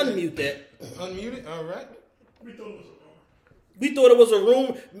group chat. Unmute that. Unmute it? All right. We thought it was a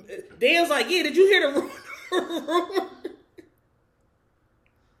rumor. Dan's like, yeah, did you hear the rumor?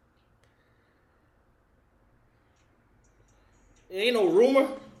 It ain't no rumor.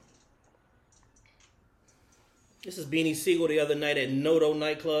 This is Beanie Siegel the other night at Noto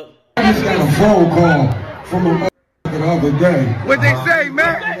nightclub. I just got a phone call from a the other day. What they say,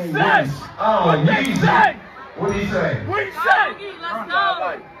 man? What they say? What they say? What did he say? What he say? Let's go.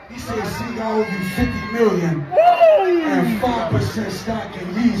 He said, see, I owe you $50 million and 5% stock in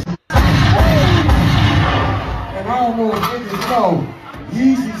Yeezy. And I don't know if niggas know,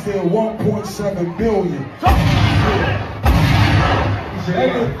 Yeezy's there $1.7 billion. They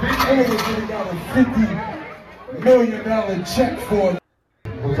got a $50 million check for it.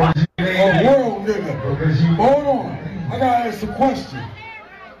 A world nigga. Hold on. I gotta ask a question.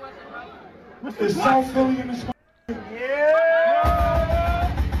 Is South Philly in this?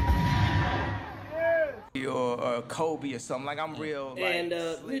 Or Kobe or something. Like, I'm real. Like, And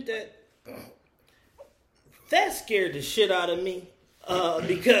with that scared the shit out of me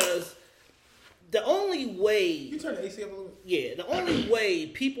because the only way You turn the AC up a little bit. Yeah, the only way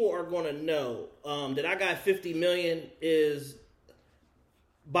people are gonna know that I got 50 million is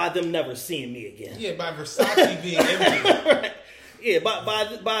by them never seeing me again. Yeah, by Versace being empty. Right. Yeah,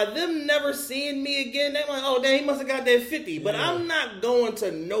 by them never seeing me again, they're like, oh, damn, he must have got that 50. But I'm not going to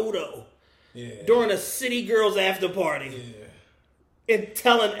Noto during a City Girls after party and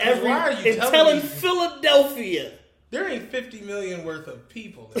telling Philadelphia. There ain't 50 million worth of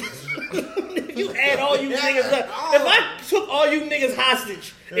people. If you add all you niggas up, if I took all you niggas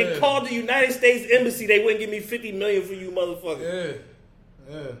hostage and called the United States Embassy, they wouldn't give me 50 million for you motherfuckers.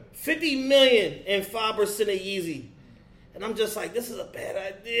 50 million and 5% of Yeezy. And I'm just like, this is a bad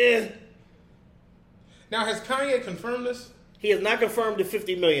idea. Now, has Kanye confirmed this? He has not confirmed the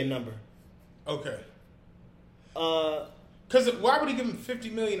 50 million number. Okay. Because why would he give him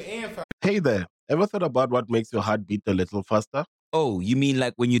 50 million and 5? Hey there, ever thought about what makes your heart beat a little faster? Oh, you mean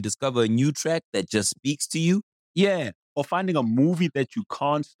like when you discover a new track that just speaks to you? Yeah, or finding a movie that you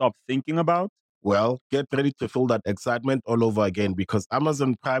can't stop thinking about? Well, get ready to feel that excitement all over again because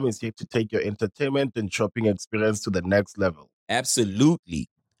Amazon Prime is here to take your entertainment and shopping experience to the next level. Absolutely.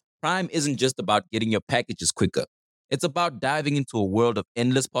 Prime isn't just about getting your packages quicker. It's about diving into a world of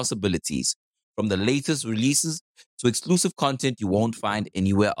endless possibilities, from the latest releases to exclusive content you won't find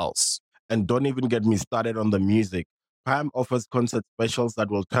anywhere else. And don't even get me started on the music. Prime offers concert specials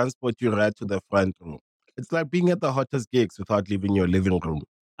that will transport you right to the front row. It's like being at the hottest gigs without leaving your living room.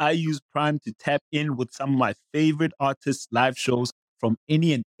 I use Prime to tap in with some of my favorite artists' live shows from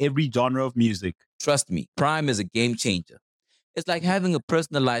any and every genre of music. Trust me, Prime is a game changer. It's like having a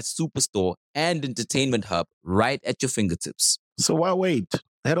personalized superstore and entertainment hub right at your fingertips. So why wait?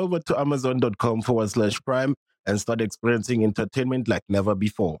 Head over to amazon.com/Prime and start experiencing entertainment like never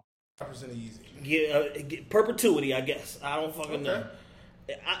before. 5% easy. Yeah, perpetuity, I guess. I don't fucking know.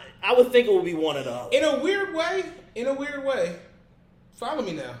 I would think it would be one of the other. In a weird way, follow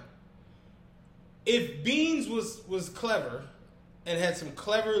me now. If Beans was clever and had some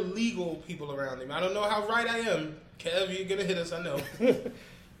clever legal people around him, I don't know how right I am. Kev, you're gonna hit us, I know.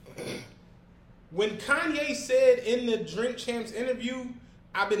 When Kanye said in the Drink Champs interview,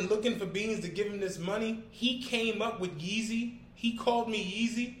 I've been looking for Beans to give him this money, he came up with Yeezy. He called me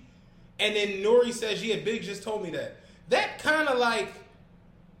Yeezy. And then Nori says, yeah, Big just told me that. That kind of like...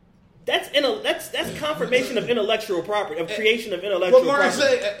 That's confirmation of intellectual property, of creation of intellectual property. What Mark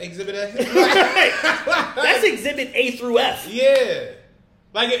say, Exhibit A? That's Exhibit A through F. Yeah.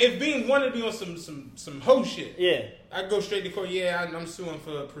 Like, if Beans wanted to be on some hoe shit, yeah, I'd go straight to court. Yeah, I'm suing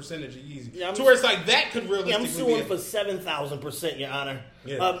for a percentage of Yeezy. Yeah, to where it's like that could realistically I'm suing for 7,000%, Your Honor.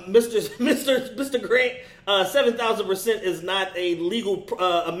 Yeah. Mr. Grant, 7,000% is not a legal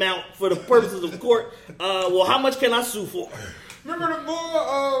amount for the purposes of court. Well, how much can I sue for? Remember the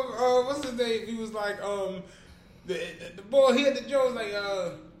boy? What's his name? He was like, the boy here at the Jones. Like,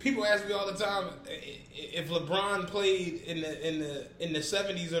 people ask me all the time if LeBron played in the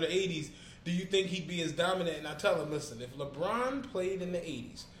 70s or the 80s, do you think he'd be as dominant? And I tell him, listen, if LeBron played in the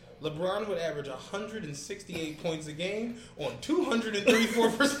 80s, LeBron would average 168 points a game on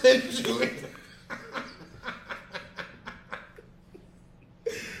 234% shooting.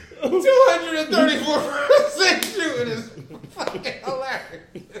 234% shooting is fucking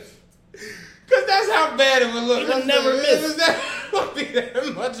hilarious. Because that's how bad it would look. He would never miss. That would be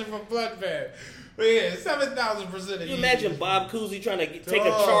that much of a bloodbath. But yeah, 7,000%. Can you imagine Bob Cousy trying to take a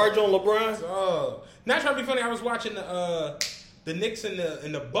charge on LeBron? Not trying to be funny. I was watching the Knicks and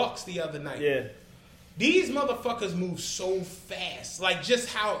the Bucks the other night. Yeah. These motherfuckers move so fast. Like, just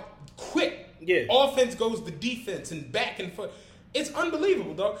how quick offense goes to defense and back and forth. It's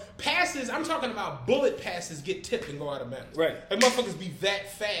unbelievable, dog. Passes, I'm talking about bullet passes get tipped and go out of bounds. Right. Like, motherfuckers be that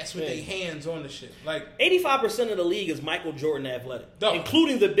fast with their hands on the shit. Like, 85% of the league is Michael Jordan athletic,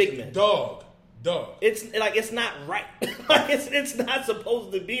 including the big men. Dog. It's like, it's not right. Like, it's not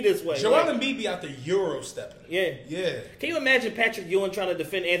supposed to be this way. Joel Embiid be out there Euro stepping. Yeah. Can you imagine Patrick Ewing trying to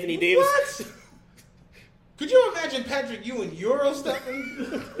defend Anthony Davis? What? Could you imagine Patrick Ewing Euro stepping?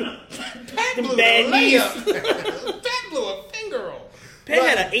 Pat blew bad the layup. Pat blew a finger roll. Pat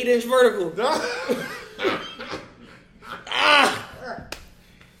had an 8-inch vertical.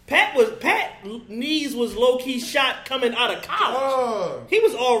 Pat knees was low key shot coming out of college. He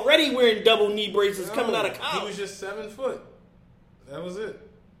was already wearing double knee braces coming out of college. He was just 7 foot. That was it.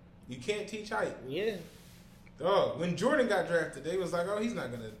 You can't teach height. Yeah. Oh, when Jordan got drafted, they was like, "Oh, he's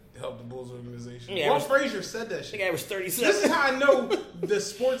not gonna help the Bulls organization." Yeah, Walt Frazier said that shit. I think I was 37. This is how I know the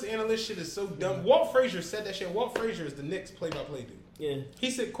sports analyst shit is so dumb. Walt Frazier said that shit. Walt Frazier is the Knicks play-by-play dude. Yeah.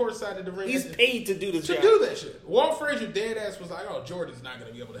 He said courtside at the ring. He's paid to do this to job. do that shit. Walt Frazier dead ass was like, "Oh, Jordan's not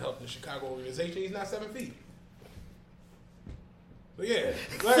gonna be able to help the Chicago organization. He's not 7 feet." But yeah.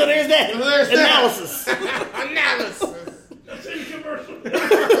 So there's that analysis. Analysis. That's in commercial.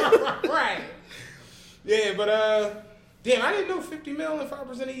 Right. Yeah, but damn, I didn't know 50 mil and 5%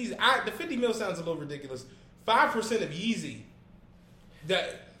 of Yeezy. The 50 mil sounds a little ridiculous. 5% of Yeezy.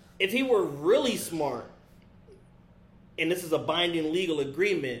 That if he were really smart, and this is a binding legal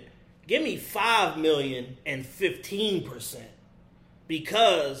agreement, give me $5 million and 15%,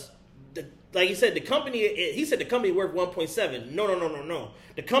 because like he said, the company. He said the company worth 1.7. No.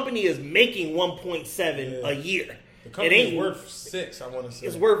 The company is making 1.7 a year. The company is worth 6, I want to say.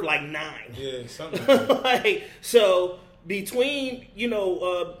 It's worth like 9. Yeah, something like that. Like, so between,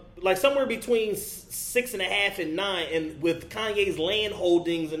 like somewhere between 6.5 and 9, and with Kanye's land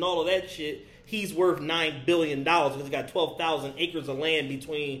holdings and all of that shit, he's worth $9 billion because he's got 12,000 acres of land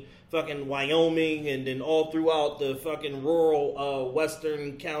between fucking Wyoming and then all throughout the fucking rural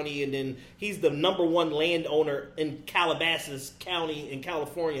western county, and then he's the number one landowner in Calabasas County in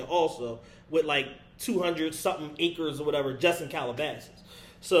California also, with like 200 something acres or whatever just in Calabasas.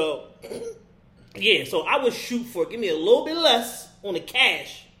 So yeah, so I would shoot for, give me a little bit less on the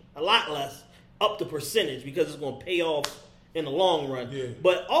cash, a lot less, up the percentage, because it's going to pay off in the long run. Yeah.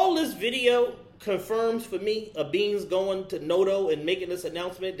 But all this video confirms for me a Beans going to Noto and making this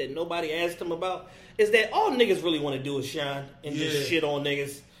announcement that nobody asked him about, is that all niggas really want to do is shine and just shit on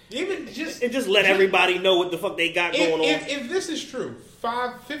niggas. Even just let everybody know what the fuck they got going on. If this is true,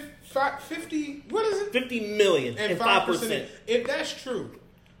 50, what is it? 50 million and 5%. If that's true,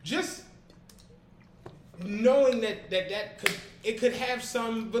 just knowing that could have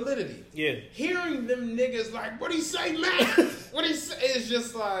some validity. Yeah. Hearing them niggas like, what he say, man? What he say? It's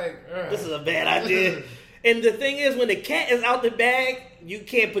just like, this is a bad idea. And the thing is, when the cat is out the bag, you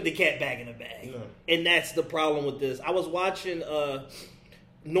can't put the cat back in the bag. No. And that's the problem with this. I was watching,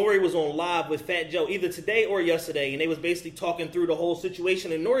 Nori was on live with Fat Joe either today or yesterday, and they was basically talking through the whole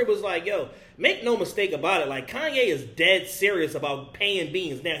situation, and Nori was like, yo, make no mistake about it, like, Kanye is dead serious about paying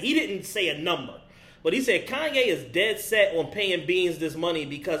Beans. Now, he didn't say a number, but he said Kanye is dead set on paying Beans this money,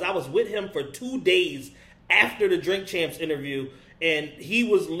 because I was with him for 2 days after the Drink Champs interview, and he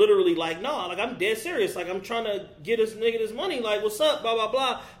was literally like, nah, like, I'm dead serious. Like, I'm trying to get this nigga this money. Like, what's up? Blah, blah,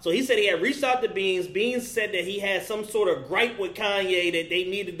 blah. So he said he had reached out to Beans. Beans said that he had some sort of gripe with Kanye that they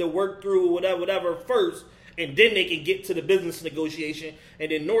needed to work through whatever first, and then they could get to the business negotiation.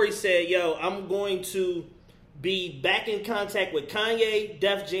 And then Nori said, yo, I'm going to be back in contact with Kanye,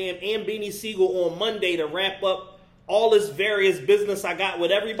 Def Jam, and Beanie Siegel on Monday to wrap up all this various business I got with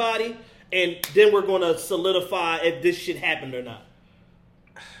everybody, and then we're going to solidify if this shit happened or not.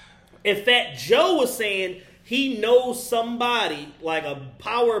 In fact, Joe was saying he knows somebody, like a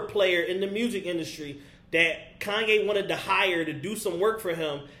power player in the music industry, that Kanye wanted to hire to do some work for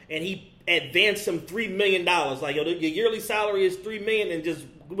him, and he advanced him $3 million. Like, yo, your yearly salary is $3 million, and just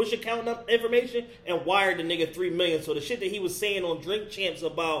what's your account information, and wired the nigga $3 million. So the shit that he was saying on Drink Champs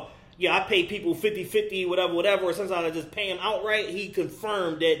about, yeah, I pay people 50-50, whatever, or sometimes I just pay him outright, he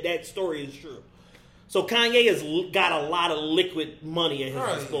confirmed that that story is true. So Kanye has got a lot of liquid money at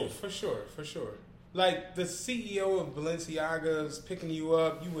his disposal. Yeah, for sure. Like, the CEO of Balenciaga is picking you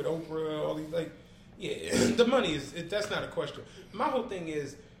up, you with Oprah, all these, like, yeah, the money is, that's not a question. My whole thing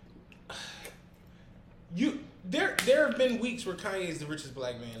is, there have been weeks where Kanye is the richest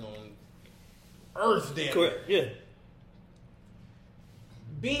black man on earth, damn. Correct, yeah.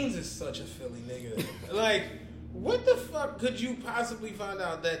 Beans is such a Philly nigga. Like, what the fuck could you possibly find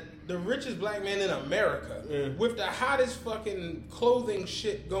out that the richest black man in America, with the hottest fucking clothing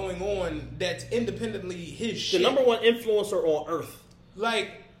shit going on, that's independently his shit, the number one influencer on earth,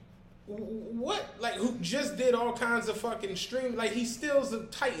 like, what? Like, who just did all kinds of fucking stream? Like, he still's a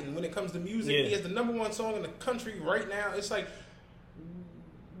titan when it comes to music. Yeah. He has the number one song in the country right now. It's like,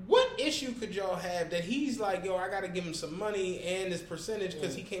 what issue could y'all have that he's like, yo, I got to give him some money and this percentage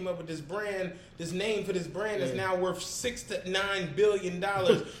because he came up with this brand, this name for this brand that's now worth $6 to $9 billion.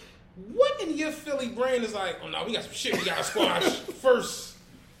 What in your Philly brain is like, oh no, we got some shit we got to squash first,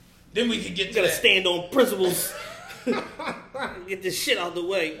 then we can get to that. Gotta stand on principles. Get this shit out the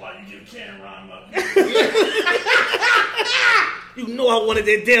way. Why you just can't rhyme up? You know I wanted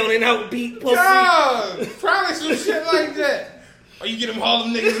that down and out beat, pussy. God, probably some shit like that. Or you get them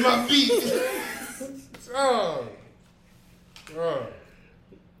Harlem niggas in my beat.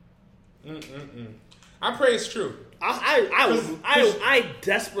 I pray it's true. I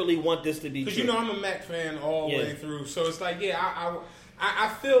desperately want this to be true. Because, I'm a Mac fan all the way through. So it's like, I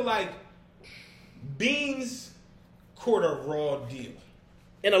feel like Beans court a raw deal.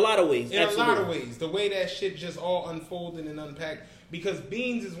 In a lot of ways. In a lot of ways. The way that shit just all unfolded and unpacked. Because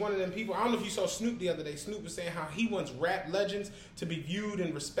Beans is one of them people. I don't know if you saw Snoop the other day. Snoop was saying how he wants rap legends to be viewed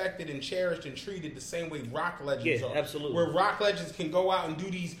and respected and cherished and treated the same way rock legends are. Absolutely. Where rock legends can go out and do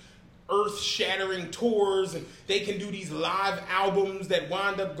these earth-shattering tours, and they can do these live albums that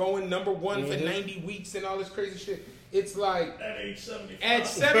wind up going number one for 90 weeks and all this crazy shit. It's like... At age 75. At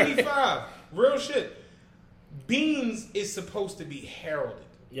 75. Real shit. Beans is supposed to be heralded.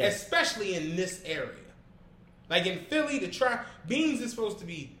 Especially in this area. Like in Philly, Beans is supposed to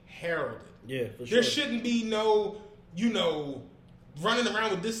be heralded. Yeah, for sure. There shouldn't be no, running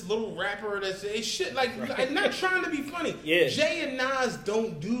around with this little rapper that's shit like not trying to be funny. Yeah. Jay and Nas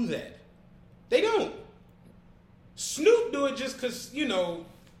don't do that. They don't. Snoop do it just because, he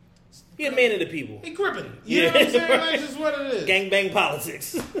a man of the people. He gripping. You know what I'm saying? That's just what it is. Gangbang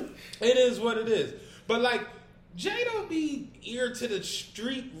politics. It is what it is. But like, Jay don't be ear to the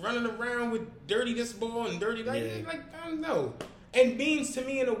street running around with dirty this ball and dirty I don't know. And Beans to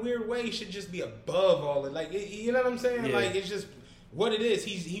me in a weird way should just be above all it. Like, you know what I'm saying? Yeah. Like, it's just what it is.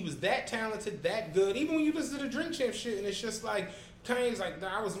 He was that talented, that good. Even when you listen to the Drink Champ shit, and it's just like Kanye's like,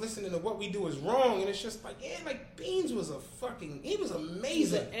 I was listening to What We Do Is Wrong, and it's just like, Beans was he was amazing.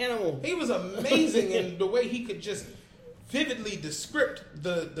 He's an animal. He was amazing in the way he could just vividly describe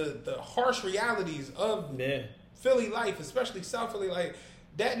the harsh realities of Philly life, especially South Philly. Like,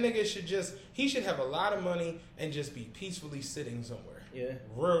 that nigga should have a lot of money and just be peacefully sitting somewhere. Yeah.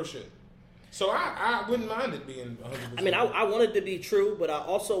 Real shit. So I wouldn't mind it being 100%. I mean, I want it to be true, but I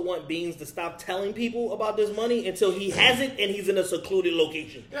also want Beans to stop telling people about this money until he has it and he's in a secluded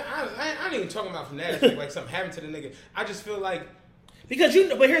location. Yeah, I ain't even talking about from that aspect, like something happened to the nigga. I just feel like... Because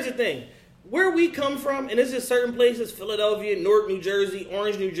but here's the thing. Where we come from, and it's just certain places, Philadelphia, Newark, New Jersey,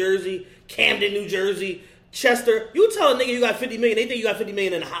 Orange, New Jersey, Camden, New Jersey, Chester, you tell a nigga you got $50 million, they think you got $50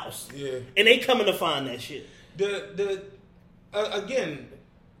 million in the house. Yeah. And they coming to find that shit. Again,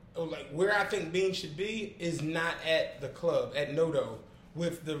 like where I think Bean should be is not at the club, at Nodo,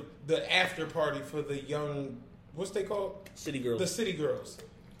 with the after party for the young, what's they called? City girls. The city girls.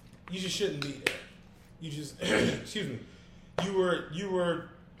 You just shouldn't be there. You just, excuse me. You were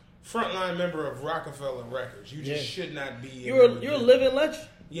frontline member of Rockefeller Records. You just should not be. You're a living legend.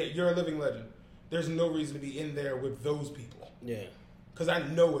 Yeah, you're a living legend. There's no reason to be in there with those people. Yeah. Because I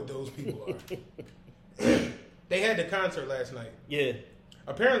know what those people are. They had the concert last night. Yeah.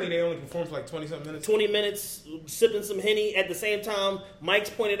 Apparently they only performed for like 20-something minutes. 20 minutes, sipping some Henny. At the same time, Mike's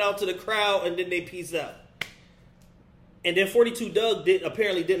pointed out to the crowd, and then they peaced out. And then 42 Doug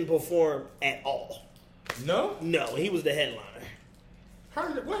apparently didn't perform at all. No? No, he was the headliner.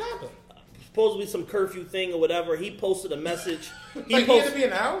 What happened? Supposedly some curfew thing or whatever. He posted a message. He had to be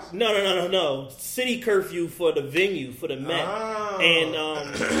in the house? No. City curfew for the venue, for the Met. Oh. And,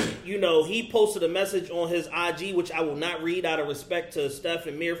 he posted a message on his IG, which I will not read out of respect to Steph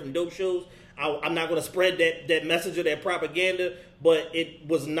and Mir from Dope Shows. I'm not going to spread that message or that propaganda, but it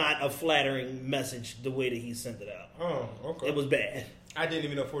was not a flattering message the way that he sent it out. Oh, okay. It was bad. I didn't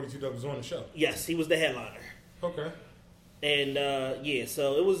even know 42 Doug was on the show. Yes, he was the headliner. Okay. And,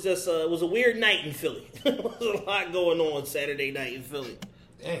 so it was just, it was a weird night in Philly. There was a lot going on Saturday night in Philly.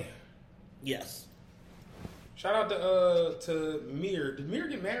 Damn. Yes. Shout out to Mir. Did Mir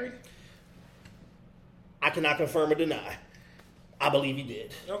get married? I cannot confirm or deny. I believe he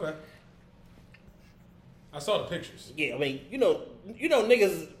did. Okay. I saw the pictures. Yeah, I mean, you know,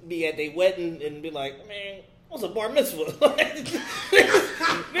 niggas be at their wedding and be like, man, what's a bar mitzvah? niggas,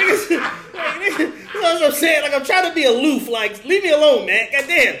 you know what I'm saying? Like, I'm trying to be aloof. Like, leave me alone, man.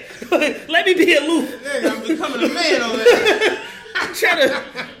 Goddamn. Let me be aloof. Nigga, I'm becoming a man over there. I'm trying to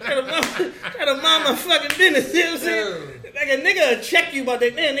mind my fucking business. You know what I'm saying? Like, a nigga will check you about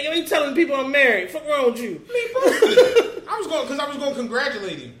that. Man, nigga, you telling people I'm married. Fuck wrong with you? Me personally. I was going to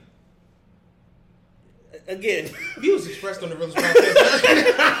congratulate him. Again. Views expressed on the Realist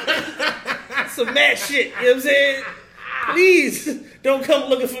Podcast. Some mad shit, you know what I'm saying? Please don't come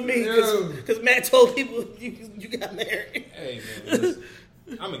looking for me because Matt told people you got married. Hey, man, listen,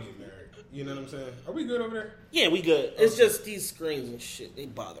 I'm going to get married. You know what I'm saying? Are we good over there? Yeah, we good. It's just these screens and shit. They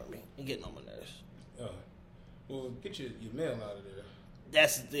bother me. They getting on my nerves. Oh. Well, get your mail out of there.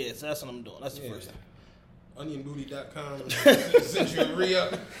 That's what I'm doing. That's the first thing. Onionbooty.com sent you a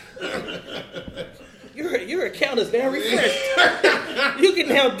re-up. Your account is now refreshed. You can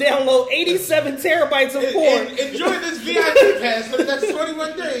now download 87 terabytes of porn. Enjoy this VIP pass for the next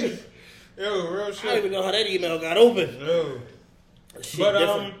 21 days. Yo, real shit. I don't even know how that email got open. Yo. Shit But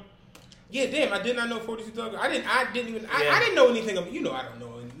different. yeah, damn, I did not know 42 Thug. I didn't know anything about, I don't know.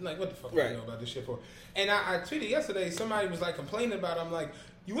 Like, what the fuck do I know about this shit for? And I tweeted yesterday, somebody was like complaining about it. I'm like,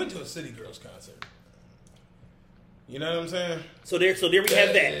 you went to a City Girls concert. You know what I'm saying? So there we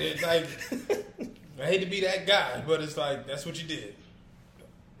have that. It's like, I hate to be that guy, but it's like, that's what you did.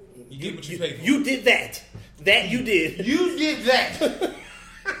 You get what you pay for. You did that. That you did. You did that.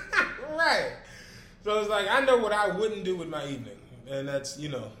 Right. So it's like, I know what I wouldn't do with my evening. And that's,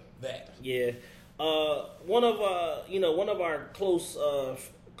 that. Yeah. One of our close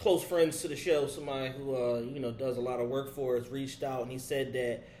friends to the show, somebody who does a lot of work for us, reached out and he said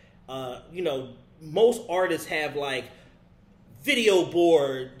that most artists have like video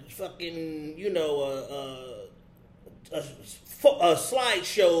board, fucking a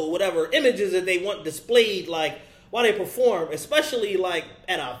slideshow, whatever images that they want displayed like while they perform, especially like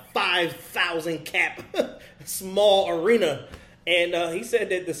at a 5,000 cap small arena. And he said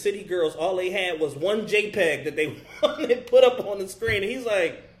that the City Girls, all they had was one JPEG that they wanted to put up on the screen. And he's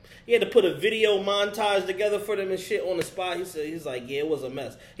like, he had to put a video montage together for them and shit on the spot. He's like, yeah, it was a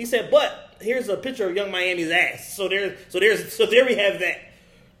mess. He said, but here's a picture of Young Miami's ass. So there we have that.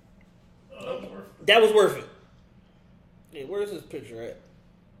 That was worth it. Yeah, where's this picture at?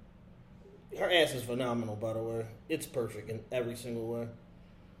 Her ass is phenomenal, by the way. It's perfect in every single way.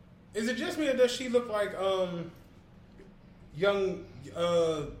 Is it just me or does she look like young?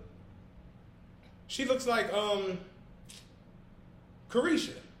 She looks like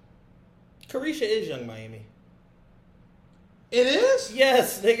Carisha. Carisha is Young Miami. It is?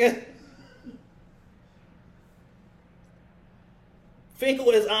 Yes, nigga. Finkel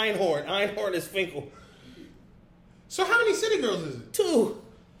is Einhorn. Einhorn is Finkel. So how many City Girls is it? 2.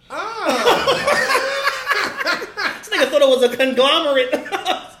 Ah. This nigga thought it was a conglomerate. I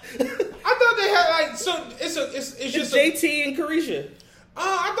thought they had like it's just JT and Carisha.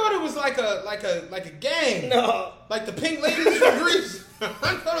 Oh, I thought it was like a gang. No, like the Pink Ladies from Greece. I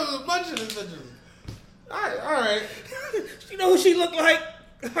thought it was a bunch of them bitches. All right. You know who she looked like?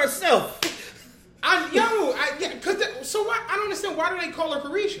 Herself. I don't understand, why do they call her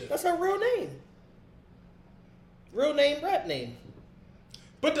Carisha? That's her real name. Real name, rap name.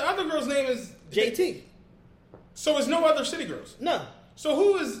 But the other girl's name is JT. So it's no other City Girls? No. So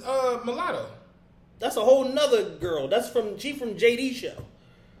who is Mulatto? That's a whole nother girl. She from JD show.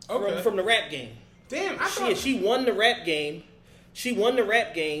 Okay. From the rap game. Damn, I thought she won the rap game. She won the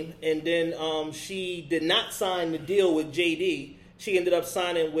rap game, and then she did not sign the deal with JD. She ended up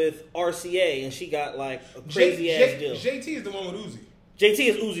signing with RCA, and she got like a crazy ass deal. JT is the one with Uzi. JT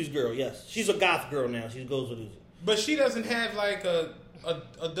is Uzi's girl. Yes, she's a goth girl now. She goes with Uzi. But she doesn't have like a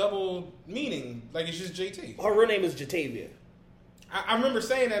double meaning. Like it's just JT. Her real name is Jatavia. I remember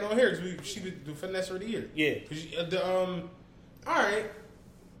saying that on here because she was the finesse of the year. Yeah. All right.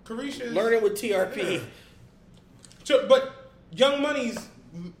 Carisha is learning with TRP. Yeah. So, but Young Money's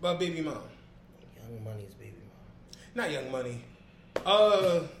baby mom. Young Money's baby mom. Not Young Money.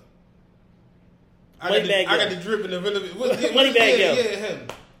 I got the drip in the Money Bag Yo. Yeah, him.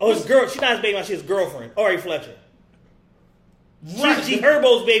 Oh, his girl. She's not his baby mom. She's his girlfriend, Ari Fletcher. Right. She's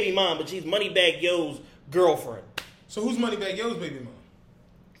Herbo's baby mom, but she's Moneybag Yo's girlfriend. So who's Moneybag Yo's baby mom?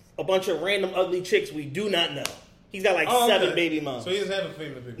 A bunch of random ugly chicks we do not know. He's got like 7 baby moms. So he doesn't have a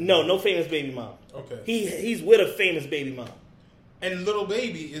famous baby mom? No, no famous baby mom. Okay. He's with a famous baby mom. And Little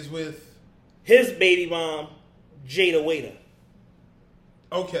Baby is with? His baby mom, Jada Waiter.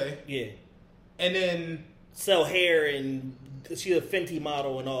 Okay. Yeah. And then? Sell hair and she's a Fenty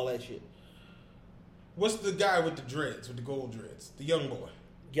model and all that shit. What's the guy with the dreads, with the gold dreads? The young boy.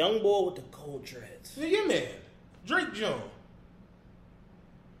 Young boy with the gold dreads. Yeah, man. Drake Jones.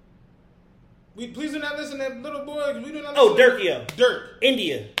 Please do not listen to that little boy. We do not listen Dirk. Dirk.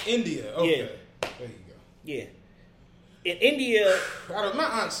 India. Okay. Yeah. There you go. Yeah. In India... My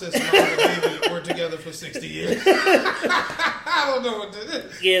aunt says my baby were together for 60 years. I don't know what this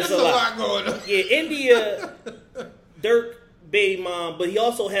is. Yeah, there's a lot going on. Yeah, India, Dirk baby mom, but he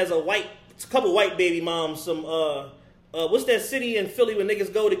also has a couple white baby moms. Some what's that city in Philly where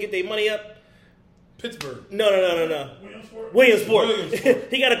niggas go to get their money up? Pittsburgh. No. Williamsport.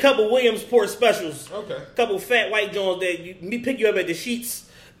 He got a couple Williamsport specials. Okay. A couple fat white Jones that pick you up at the Sheetz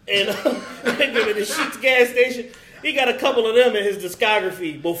and pick you up at the Sheetz gas station. He got a couple of them in his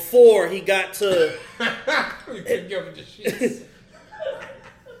discography before he got to. Pick you up at the Sheetz.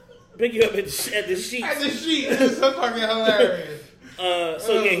 Pick you up at the Sheetz. At the Sheetz. It's so fucking hilarious.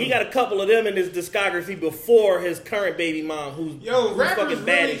 He got a couple of them in his discography before his current baby mom, who's fucking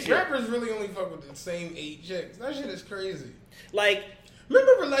bad as shit. Rappers really only fuck with the same 8 chicks. That shit is crazy. Like,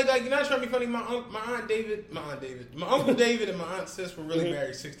 Remember, like not trying to be funny. My uncle David, and my aunt Sis were really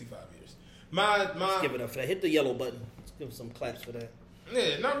married 65 years. Let's give it up for that. Hit the yellow button. Let's give some claps for that.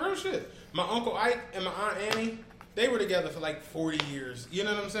 Yeah, not real shit. My Uncle Ike and my Aunt Annie, they were together for like 40 years. You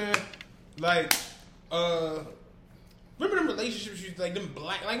know what I'm saying? Like, remember them relationships, like them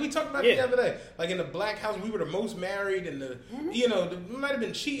black, like we talked about it the other day. Like in the black house, we were the most married, and we might have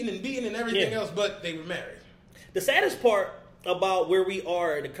been cheating and beating and everything else, but they were married. The saddest part about where we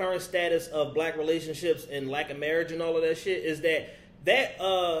are, the current status of black relationships and lack of marriage and all of that shit, is that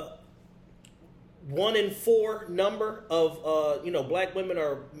 1 in 4 number of black women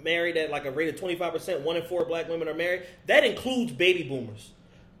are married at like a rate of 25%. 1 in 4 black women are married. That includes baby boomers.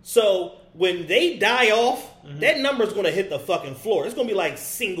 So when they die off, that number is going to hit the fucking floor. It's going to be like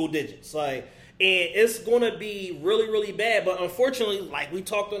single digits, and it's going to be really, really bad. But unfortunately, like we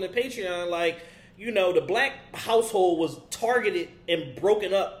talked on the Patreon, the black household was targeted and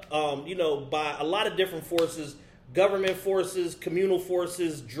broken up, by a lot of different forces. Government forces, communal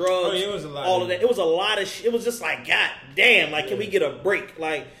forces, drugs, it was a lot all of that. It was a lot of shit. It was just like, God damn, can we get a break?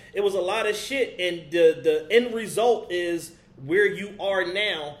 Like, it was a lot of shit. And the end result is where you are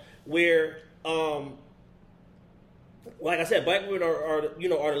now, where, like I said, black women are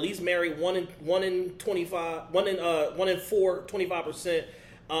the least married, 1 in 4, 25%.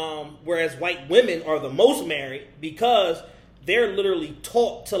 Whereas white women are the most married because they're literally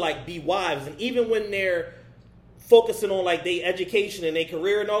taught to be wives. And even when they're focusing on their education and their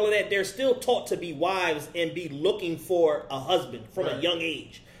career and all of that, they're still taught to be wives and be looking for a husband from a young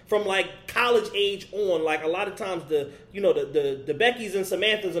age, from college age on. A lot of times the Beckys and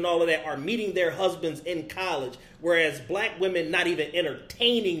Samanthas and all of that are meeting their husbands in college, whereas black women not even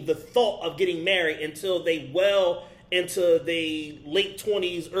entertaining the thought of getting married until they into the late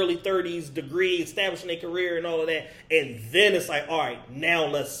 20s, early 30s, degree, establishing their career and all of that, and then it's like, all right, now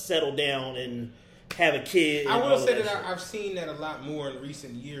let's settle down and have a kid. I will say that I've seen that a lot more in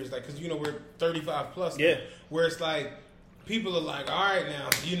recent years, because we're 35 plus now, where it's like people are like, all right now,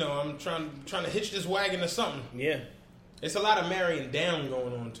 I'm trying to hitch this wagon or something. Yeah, it's a lot of marrying down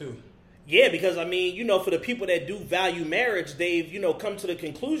going on too. Yeah, because for the people that do value marriage, they've come to the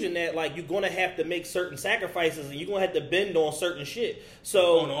conclusion that you're going to have to make certain sacrifices and you're going to have to bend on certain shit.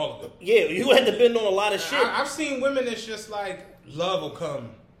 So on all of them. Yeah, you have to bend on a lot of shit. I've seen women that's just love will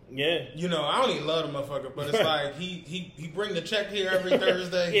come. Yeah, I don't even love the motherfucker, but it's he bring the check here every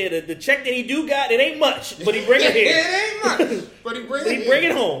Thursday. Yeah, the check that he do got, it ain't much, but he bring it here. It ain't much, but he bring it. He bring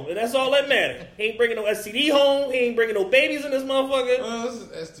it home, and that's all that matters. He ain't bringing no STD home. He ain't bringing no babies in this motherfucker. This is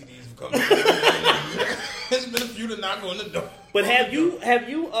STDs coming. There's been a few to knock on the door. But have you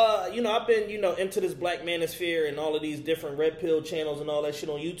I've been into this black manosphere and all of these different red pill channels and all that shit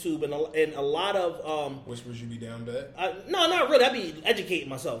on YouTube and a lot of whispers you be down bad? No, not really. I be educating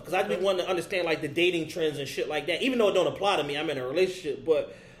myself because I be wanting to understand the dating trends and shit like that. Even though it don't apply to me, I'm in a relationship.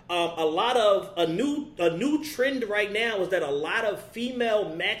 But a new trend right now is that a lot of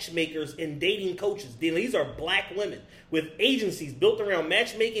female matchmakers and dating coaches, these are black women with agencies built around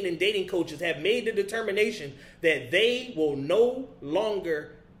matchmaking and dating coaches, have made the determination that they will no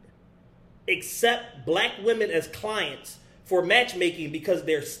longer accept black women as clients for matchmaking because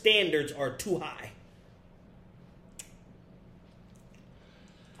their standards are too high.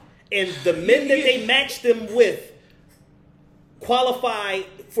 And the men that they match them with qualify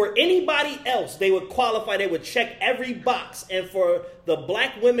for anybody else. They would qualify. They would check every box. And for the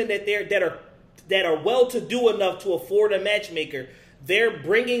black women that are well-to-do enough to afford a matchmaker, they're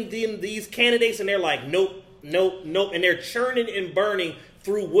bringing them these candidates, and they're like, nope, nope, nope, and they're churning and burning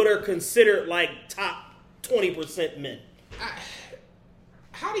through what are considered top 20% men.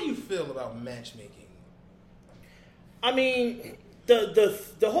 How do you feel about matchmaking? The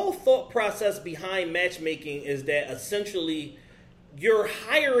whole thought process behind matchmaking is that essentially you're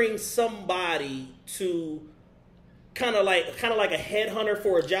hiring somebody to kind of like a headhunter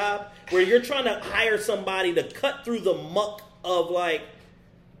for a job, where you're trying to hire somebody to cut through the muck of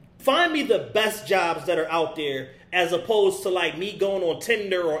find me the best jobs that are out there, as opposed to me going on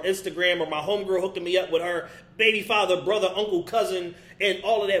Tinder or Instagram or my homegirl hooking me up with her baby father, brother, uncle, cousin, and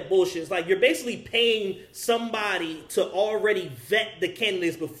all of that bullshit. It's you're basically paying somebody to already vet the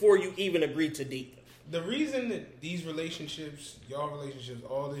candidates before you even agree to date them. The reason that these relationships, y'all relationships,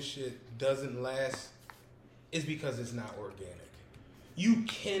 all this shit doesn't last is because it's not organic. You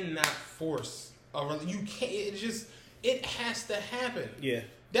cannot force you can't. It has to happen. Yeah.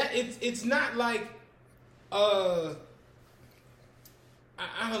 That it's not like I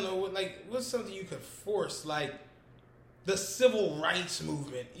don't know what's something you could force, the civil rights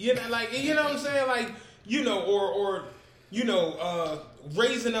movement. You know what I'm saying?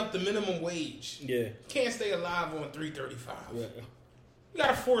 raising up the minimum wage. Yeah. Can't stay alive on $3.35. Yeah. You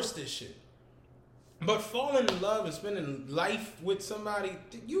gotta force this shit. But falling in love and spending life with somebody,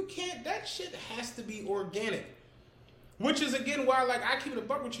 you can't. That shit has to be organic. Which is again why, like, I keep it a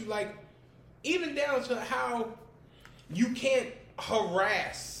buck with you, like, even down to how you can't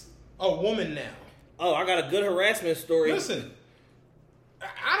harass a woman now. Oh, I got a good harassment story. Listen,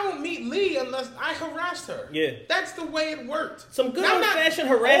 I don't meet Lee unless I harassed her. Yeah. That's the way it worked. Some good old-fashioned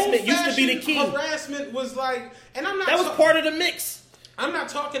harassment used to be the key. Harassment was like, and I'm not. That was part of the mix. I'm not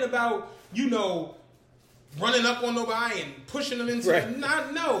talking about, running up on nobody and pushing them into. Right.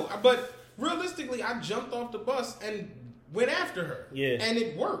 No. But realistically, I jumped off the bus and went after her. Yeah. And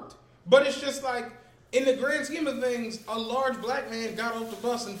it worked. But it's just like, in the grand scheme of things, a large black man got off the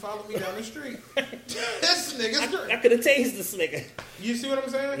bus and followed me down the street. This nigga's great. I could have tased this nigga. You see what I'm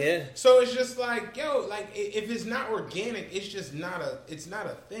saying? Yeah. So it's just like, if it's not organic, it's just not a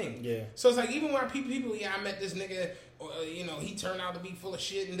thing. Yeah. So it's like, even when people, I met this nigga, he turned out to be full of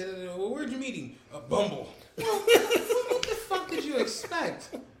shit and da-da-da. Well, where'd you meet him? A Bumble. Well, what the fuck did you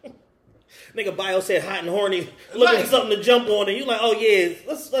expect? Nigga bio said hot and horny, looking for something to jump on, and you like, oh yeah,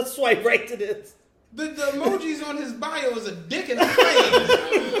 let's swipe right to this. The emojis on his bio is a dick and a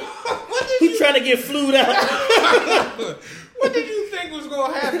plane. He trying to get flued out. What did you think was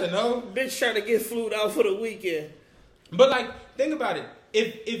gonna happen, no? Bitch trying to get flued out for the weekend. But like, think about it.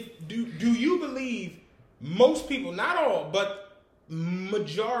 If do you believe most people, not all, but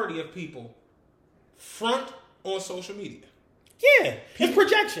majority of people, front on social media? Yeah, it's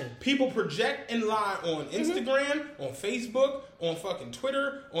projection. People project and lie on Instagram, on Facebook, on fucking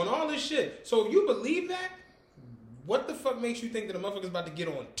Twitter, on all this shit. So if you believe that, what the fuck makes you think that a motherfucker's about to get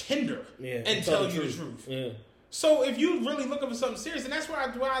on Tinder and tell you the truth? Yeah. So if you really looking for something serious, and that's why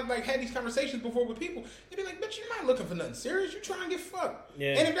I like had these conversations before with people, they be like, "Bitch, you're not looking for nothing serious. You trying to get fucked."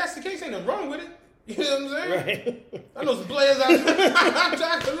 Yeah. And if that's the case, ain't nothing wrong with it. You know what I'm saying? Right. I know some players I'm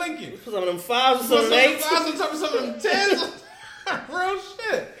trying to link you. Some of them 5s, some of them 8s. Some of them 10s. Real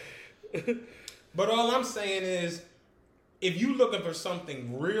shit. But all I'm saying is, if you looking for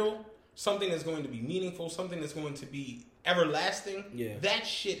something real, something that's going to be meaningful, something that's going to be everlasting, that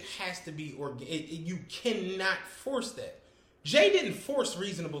shit has to be you cannot force that. Jay didn't force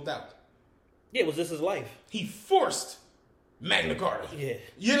Reasonable Doubt. Yeah, was this his life? He forced Magna Carta. Yeah.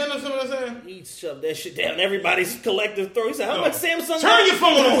 You know what I'm saying? He shoved that shit down everybody's collective throat. He said, how much Samsung got? Turn your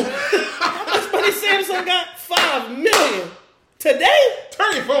phone on. How much money Samsung got? $5 million. Today?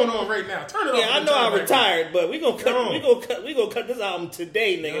 Turn your phone on right now. Turn it off. Yeah, I know I retired, but we gonna cut this album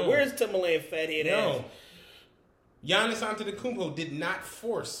today, nigga. Where's Timberland fathead ass? Giannis Antetokounmpo did not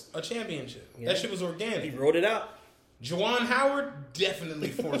force a championship. That shit was organic. He wrote it out. Juwan Howard definitely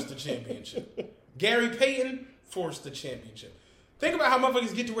forced the championship. Gary Payton forced the championship. Think about how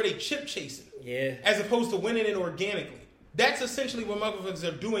motherfuckers get to where they chip chasing. Yeah. As opposed to winning it organically. That's essentially what motherfuckers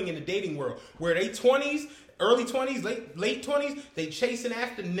are doing in the dating world. Where they 20s, early 20s, late 20s, they chasing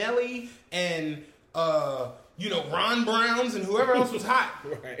after Nelly and Ron Browns and whoever else was hot.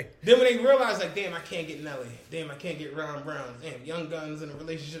 Right. Then when they realize, like, damn, I can't get Nelly. Damn, I can't get Ron Browns. Damn, Young Guns in a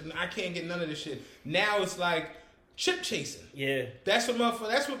relationship. I can't get none of this shit. Now it's like chip chasing. Yeah. That's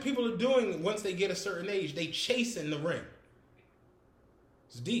what people are doing once they get a certain age. They chasing the ring.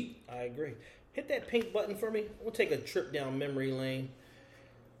 It's deep. I agree. Hit that pink button for me. We'll take a trip down memory lane.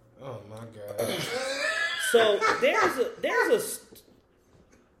 Oh my god. So there's a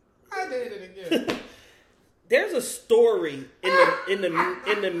I did it again. There's a story in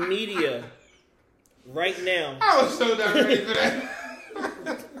the media right now. I was so not ready for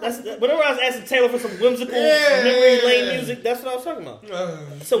that. Whenever I was asking Taylor for some whimsical memory lane music, that's what I was talking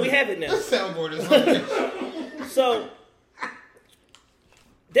about. So we have it now. The soundboard is on. So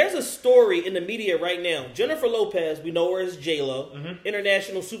there's a story in the media right now. Jennifer Lopez, we know her as J-Lo,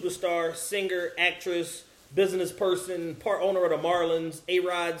 international superstar, singer, actress, business person, part owner of the Marlins,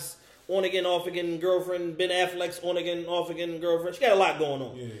 A-Rod's on-again, off-again girlfriend, Ben Affleck's on-again, off-again girlfriend. She got a lot going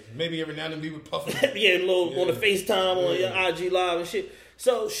on. Yeah, maybe every now and then be with Puffin. On the FaceTime, on your IG Live and shit.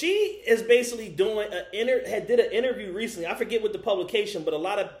 So she is basically did an interview recently. I forget what the publication, but a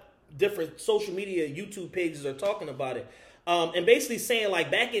lot of different social media YouTube pages are talking about it. And basically saying, like,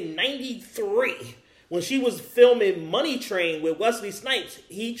 back in 93, when she was filming Money Train with Wesley Snipes,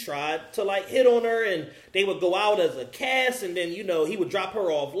 he tried to, like, hit on her, and they would go out as a cast, and then, he would drop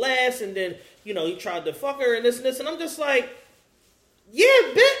her off last, and then, he tried to fuck her and this and this, and I'm just like, yeah,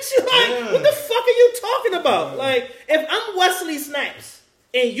 bitch, like, what the fuck are you talking about? Like, if I'm Wesley Snipes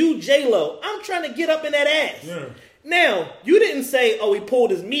and you J-Lo, I'm trying to get up in that ass. Yeah. Now, you didn't say, oh, he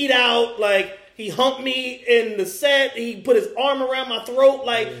pulled his meat out, like, he humped me in the set. He put his arm around my throat.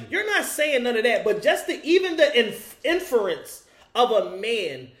 Like, you're not saying none of that. But just even the inference of a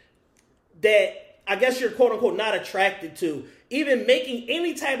man that I guess you're quote unquote not attracted to, even making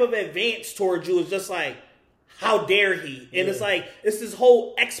any type of advance towards you is just like, how dare he? And it's like, it's this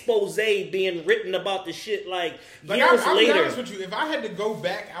whole expose being written about the shit like years I'll later. be honest with you, if I had to go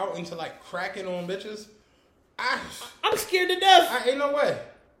back out into like cracking on bitches, I'm scared to death. Ain't no way.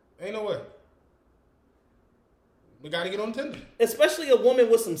 We gotta get on Tinder. Especially a woman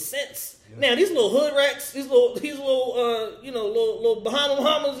with some sense. Yeah. Now, these little hood rats, these little little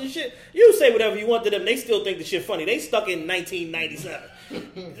Bahamas and shit, you say whatever you want to them, they still think the shit funny. They stuck in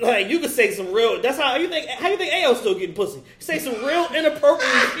 1997. Like, you could say some real, that's how you think AO still getting pussy. You say some real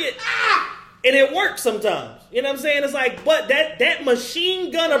inappropriate shit, and it works sometimes. You know what I'm saying? It's like, but that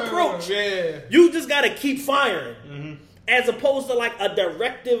machine gun approach, you just gotta keep firing. Mm-hmm. As opposed to like a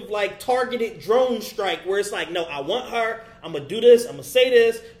directive, like targeted drone strike where it's like, no, I want her, I'm going to do this, I'm going to say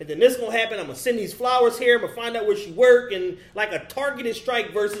this, and then this going to happen, I'm going to send these flowers here, I'm going to find out where she work, and like a targeted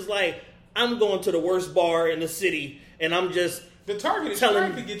strike versus like, I'm going to the worst bar in the city, and I'm just the targeted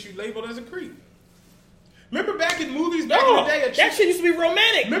strike could get you labeled as a creep. Remember back in movies, in the day, that shit used to be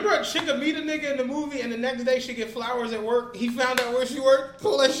romantic. Remember a chick would meet a nigga in the movie, and the next day she get flowers at work. He found out where she worked.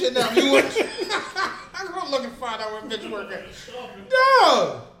 Pull that shit down. You went. I go look and find out where bitch work at.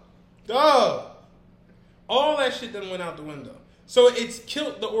 Dog. All that shit done went out the window. So it's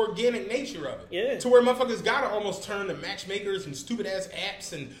killed the organic nature of it. Yeah. To where motherfuckers gotta almost turn to matchmakers and stupid ass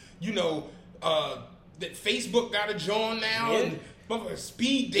apps, and that Facebook got a John now and.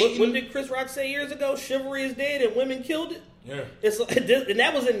 Speed dating. What did Chris Rock say years ago? Chivalry is dead and women killed it. Yeah, and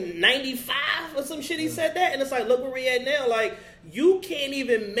that was in '95 or some shit. He said that, and it's like, look where we at now. Like, you can't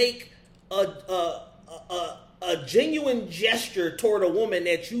even make a genuine gesture toward a woman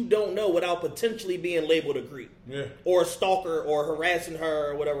that you don't know without potentially being labeled a creep, or a stalker, or harassing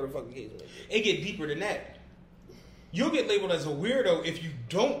her, or whatever the fuck the case is. It get deeper than that. You'll get labeled as a weirdo if you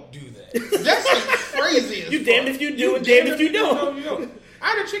don't do that. That's crazy. You damned if you do and damned if you don't. I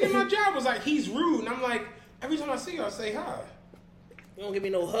had a chick in my job was like, he's rude, and I'm like, every time I see you, I say hi. You don't give me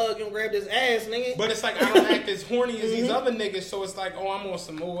no hug, you don't grab this ass, nigga. But it's like, I don't act as horny as these other niggas, so it's like, oh, I'm on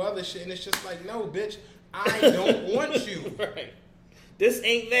some more other shit, and it's just like, no, bitch, I don't want you. Right. This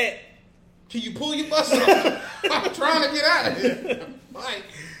ain't that. Can you pull your bus up? I'm trying to get out of here. Like,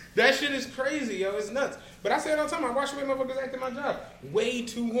 that shit is crazy, yo. It's nuts. But I say it all the time. I watch the way motherfuckers act in my job. Way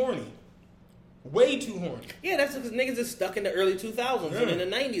too horny. Way too horny. Yeah, that's because niggas is stuck in the early 2000s and in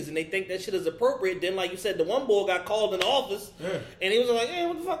the 90s, and they think that shit is appropriate. Then, like you said, the one boy got called in the office, and he was like, hey,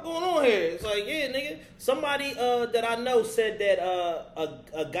 what the fuck going on here? It's like, yeah, nigga. Somebody that I know said that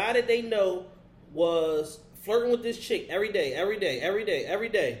a guy that they know was flirting with this chick every day.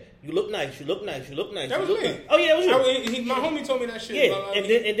 You look nice. You look nice. That was me. Oh yeah, it was you. My homie told me that shit. Yeah,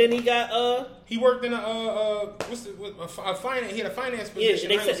 and then he got he worked in a finance. He had a finance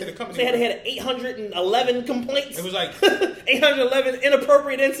position. Yeah, they had 811 complaints. It was like 811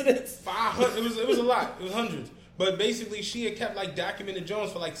 inappropriate incidents. 500. It was a lot. It was hundreds. But basically, she had kept like documented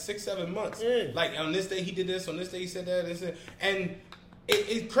Jones for like 6-7 months. Like on this day he did this. On this day he said that. And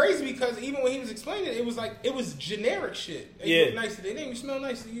it's crazy because even when he was explaining it, it was generic shit. You look nice today. You smell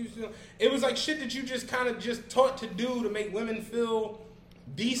nice. It was like shit that you just kind of just taught to do to make women feel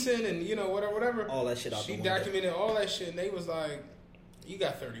decent and whatever. All that shit out She documented all that shit, and they was like, "You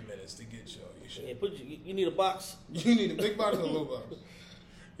got 30 minutes to get your shit. Yeah, you need a box. You need a big box or a little box.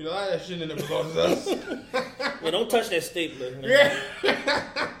 A lot of that shit never belongs to us. Yeah, don't touch that stapler. Yeah.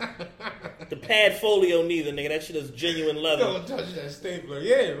 The pad folio neither, nigga. That shit is genuine leather. Don't touch that stapler.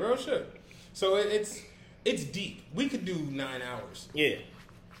 Yeah, real shit. So it's deep. We could do 9 hours. Yeah.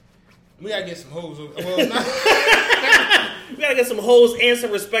 We gotta get some hoes. Well, we gotta get some hoes and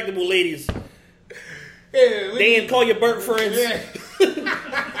some respectable ladies. Yeah. Dan, call your burnt friends. Yeah.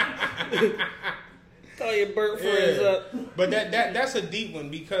 Call your burnt friends up. But that's a deep one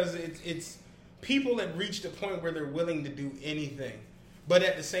because it's people that reach the point where they're willing to do anything. But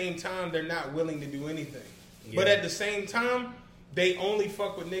at the same time, they're not willing to do anything. Yeah. But at the same time, they only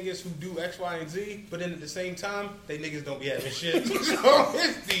fuck with niggas who do X, Y, and Z. But then at the same time, they niggas don't be having shit. So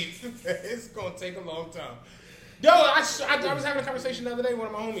it's deep. It's going to take a long time. Yo, I was having a conversation the other day with one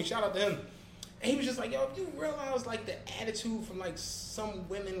of my homies. Shout out to him. And he was just like, yo, if you realize like the attitude from like some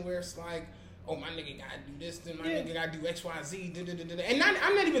women where it's like, oh, my nigga gotta do this, then my nigga gotta do X, Y, Z, and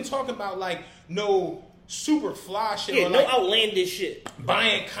I'm not even talking about like no super fly shit. Yeah, or no like outlandish shit.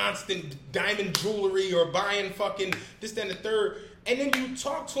 Buying constant diamond jewelry or buying fucking this, that, and the third. And then you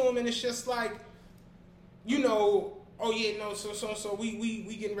talk to them and it's just like, oh yeah, no, so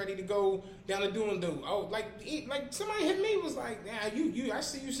we getting ready to go down to do and do. Oh, like somebody hit me, was like, yeah, I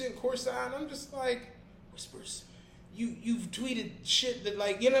see you sitting courtside, and I'm just like, whispers. You've tweeted shit that,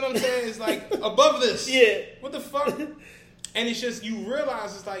 like, you know what I'm saying? It's like above this. Yeah. What the fuck? And it's just, you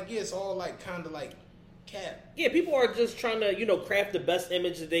realize it's like, yeah, it's all like kind of like cap. Yeah, people are just trying to, craft the best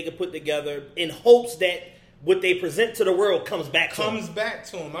image that they can put together in hopes that what they present to the world comes back to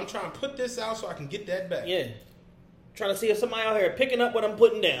them. I'm trying to put this out so I can get that back. Yeah. Trying to see if somebody out here picking up what I'm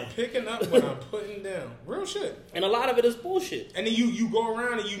putting down. Real shit. And a lot of it is bullshit. And then you go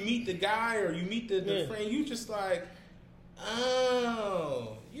around and you meet the guy or you meet the friend, you just like,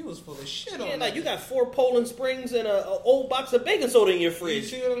 oh, you was full of shit on that. Like you got 4 Poland Springs and an old box of baking soda in your fridge. You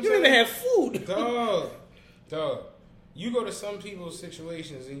see what I'm saying? You don't even have food. Dog. You go to some people's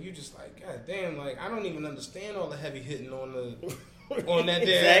situations and you just like, God damn, like I don't even understand all the heavy hitting on that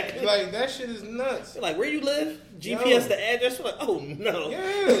day. Exactly. Like that shit is nuts. You're like, where you live? GPS the address. You're like, oh no.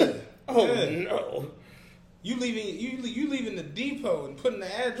 Yeah. No. You leaving the depot and putting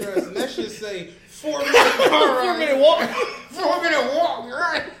the address and that shit say 4 minute car ride. 4 minute walk. 4 minute walk,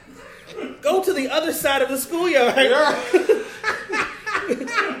 right? Go to the other side of the schoolyard.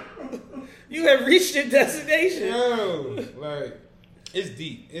 You have reached your destination. Yo, like it's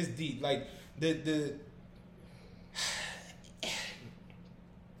deep. It's deep. Like the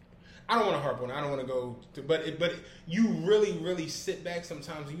I don't want to harp on it. I don't want to go to, but you really, really sit back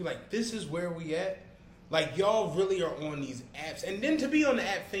sometimes and you like, this is where we at. Like y'all really are on these apps, and then to be on the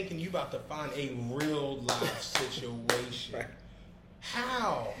app thinking you about to find a real life situation. Right.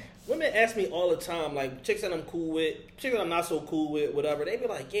 How? Women ask me all the time, like chicks that I'm cool with, chicks that I'm not so cool with, whatever. They be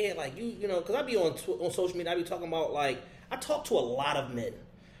like, yeah, like you know, because I be on social media, I be talking about like I talk to a lot of men.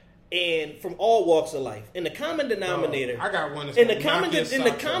 And from all walks of life, in the common denominator, I got one. In the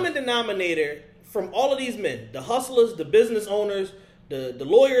common denominator, from all of these men, the hustlers, the business owners, the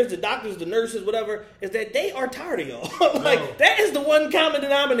lawyers, the doctors, the nurses, whatever, is that they are tired of y'all. Like that is the one common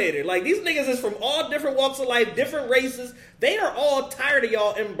denominator. Like these niggas is from all different walks of life, different races. They are all tired of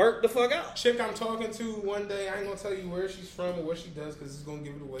y'all and burnt the fuck out. Chick I'm talking to one day, I ain't gonna tell you where she's from or what she does because it's gonna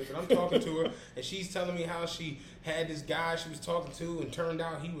give it away. But I'm talking to her and she's telling me how she had this guy she was talking to and turned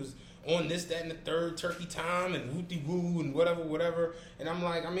out he was on this, that, and the third turkey time and whoopty woo and whatever. And I'm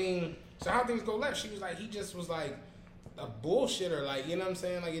like, I mean, so how things go left? She was like, he just was like a bullshitter, like, you know what I'm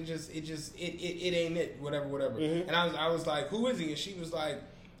saying? Like it ain't it, whatever. Mm-hmm. And I was like, who is he? And she was like,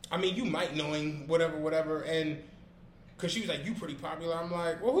 I mean, you might know him, whatever. And because she was like, you pretty popular. I'm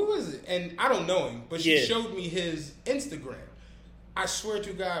like, well, who is it? And I don't know him, but she showed me his Instagram. I swear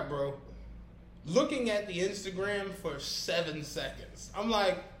to God, bro, looking at the Instagram for 7 seconds, I'm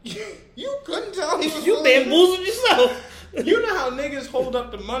like, you couldn't tell he was. You bamboozled yourself. You know how niggas hold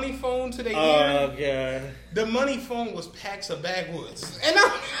up the money phone to their ear? Oh, God. The money phone was packs of backwoods. And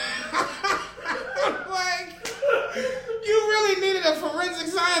I'm like, you really needed a forensic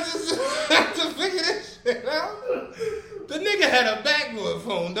scientist to figure this shit out? The nigga had a backwood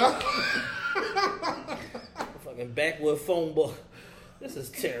phone, dog. Fucking backwood phone book. This is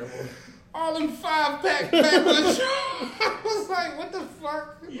terrible. All them 5-pack backwoods. I was like, what the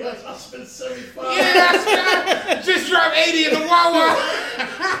fuck? Yes, I spent 75. Yeah, I just dropped 80 in the Wawa.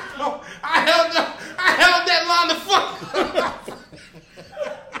 I held that line the fuck.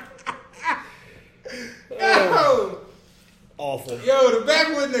 Yo. Awful. Yo, the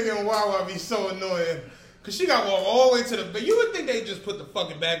backwood nigga in Wawa be so annoying. Cause she got to walk all the way to the. You would think they just put the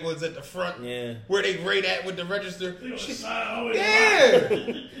fucking backwoods at the front, where they rate at with the register. And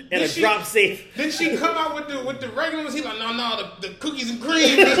a drop safe. Then she come out with the regular ones. He like, no, the cookies and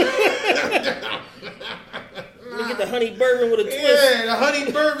cream. Let me get the honey bourbon with a twist. Yeah, the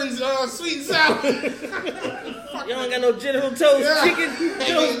honey bourbon's sweet and sour. You don't got no General Toast chicken.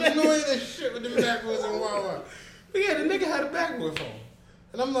 Annoying as shit with the backwoods and Wawa. But yeah, the nigga had a backwood phone.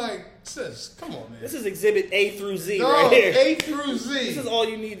 And I'm like, sis, come on, man. This is exhibit A through Z right here. A through Z. This is all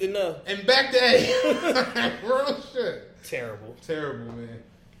you need to know. And back to A. Real shit. Terrible, man.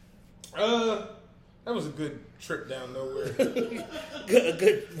 That was a good trip down nowhere. A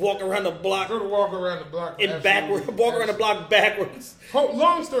good walk around the block. Good walk around the block. Walk around the block backwards.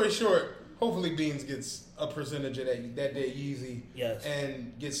 Long story short, hopefully Beans gets a percentage of that day Yeezy. Yes.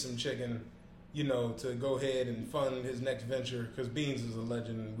 And gets some chicken. You know, to go ahead and fund his next venture, because Beans is a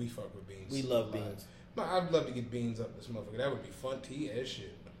legend and we fuck with Beans. We love Beans. No, I'd love to get Beans up this motherfucker. That would be fun tea as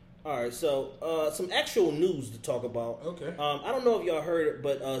shit. Alright, so some actual news to talk about. Okay. I don't know if y'all heard it,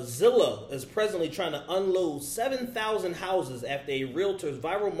 but Zillow is presently trying to unload 7,000 houses after a realtor's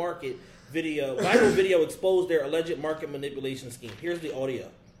viral video exposed their alleged market manipulation scheme. Here's the audio.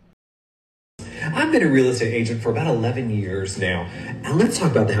 I've been a real estate agent for about 11 years now. And let's talk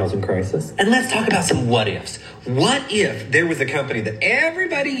about the housing crisis. And let's talk about some what ifs. What if there was a company that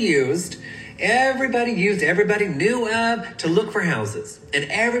everybody knew of to look for houses. And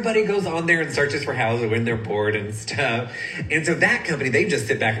everybody goes on there and searches for houses when they're bored and stuff. And so that company, they just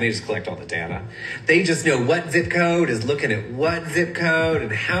sit back and they just collect all the data. They just know what zip code is looking at what zip code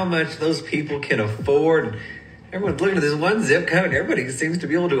and how much those people can afford. Everyone's looking at this one zip code and everybody seems to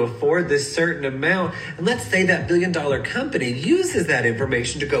be able to afford this certain amount. And let's say that $1 billion company uses that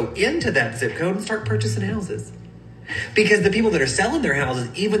information to go into that zip code and start purchasing houses. Because the people that are selling their houses,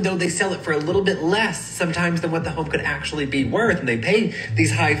 even though they sell it for a little bit less sometimes than what the home could actually be worth, and they pay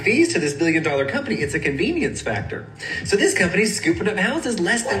these high fees to this $1 billion company, it's a convenience factor. So this company's scooping up houses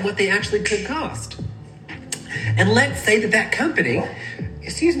less than what they actually could cost. And let's say that company,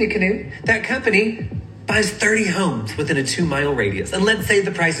 that company buys 30 homes within a 2-mile radius. And let's say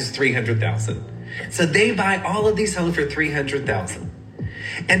the price is $300,000. So they buy all of these homes for $300,000.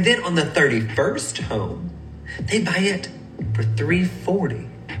 And then on the 31st home, they buy it for $340,000,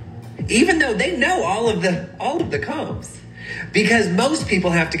 even though they know all of the comps, because most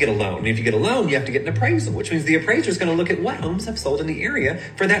people have to get a loan. And if you get a loan, you have to get an appraisal, which means the appraiser is going to look at what homes have sold in the area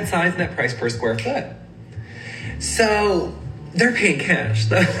for that size and that price per square foot. So they're paying cash.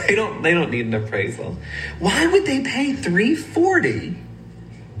 They don't need an appraisal. Why would they pay $340,000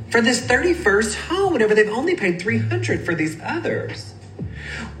 for this 31st home whenever they've only paid $300,000 for these others?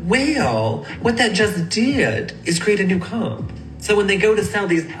 Well, what that just did is create a new comp. So when they go to sell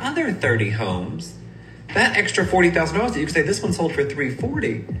these other 30 homes, that extra $40,000 that you could say this one sold for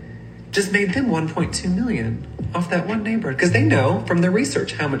 $340,000 just made them $1.2 million off that one neighborhood, because they know from their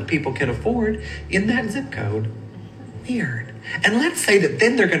research how much people can afford in that zip code. Weird. And let's say that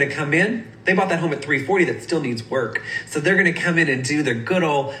then they're going to come in. They bought that home at $340,000 that still needs work. So they're going to come in and do their good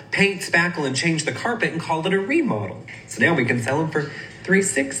old paint, spackle, and change the carpet and call it a remodel. So now we can sell them for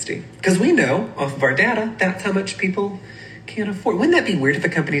 $360,000. Because we know off of our data, that's how much people can't afford. Wouldn't that be weird if a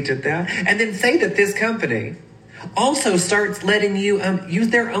company did that? And then say that this company also starts letting you use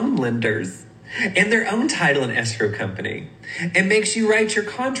their own lenders and their own title and escrow company, and makes you write your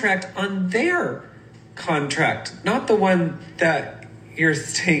contract on their contract, not the one that your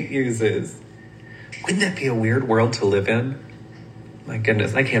state uses. Wouldn't that be a weird world to live in? My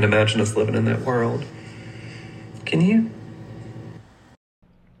goodness, I can't imagine us living in that world. Can you?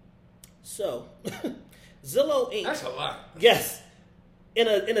 So, Zillow Inc. That's a lot. Yes. In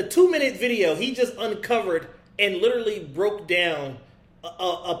a 2-minute video, he just uncovered and literally broke down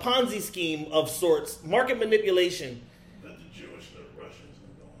a Ponzi scheme of sorts, market manipulation. That the Jewish and the Russians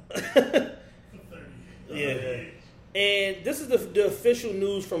are going. Yeah. And this is the official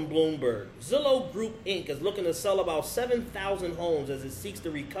news from Bloomberg. Zillow Group Inc. is looking to sell about 7,000 homes as it seeks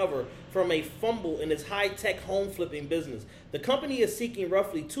to recover from a fumble in its high-tech home flipping business. The company is seeking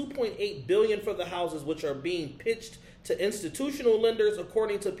roughly $2.8 billion for the houses, which are being pitched to institutional lenders,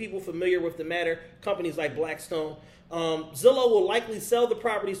 according to people familiar with the matter, companies like Blackstone. Zillow will likely sell the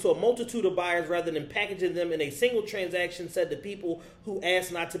properties to a multitude of buyers rather than packaging them in a single transaction, said the people who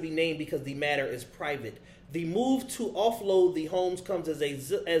asked not to be named because the matter is private. The move to offload the homes comes as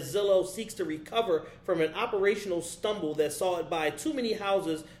Zillow seeks to recover from an operational stumble that saw it buy too many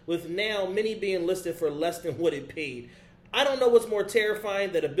houses, with now many being listed for less than what it paid. I don't know what's more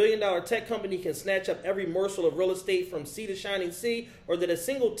terrifying, that a billion-dollar tech company can snatch up every morsel of real estate from sea to shining sea, or that a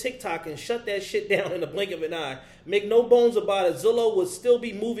single TikTok can shut that shit down in the blink of an eye. Make no bones about it, Zillow would still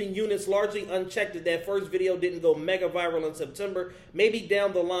be moving units largely unchecked if that first video didn't go mega viral in September. Maybe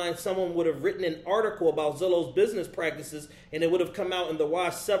down the line, someone would have written an article about Zillow's business practices, and it would have come out in the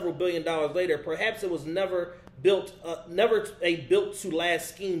wash several $billion later. Perhaps it was never a built-to-last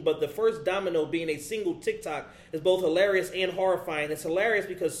scheme, but the first domino being a single TikTok is both hilarious and horrifying. It's hilarious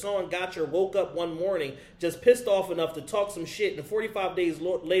because Sean Gotcher woke up one morning just pissed off enough to talk some shit, and 45 days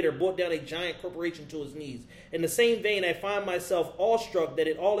later brought down a giant corporation to his knees. In the same vein, I find myself awestruck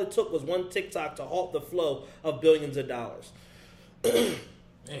that all it took was one TikTok to halt the flow of billions of dollars.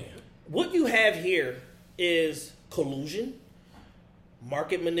 What you have here is collusion,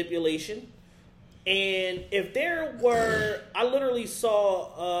 market manipulation. And if there were, I literally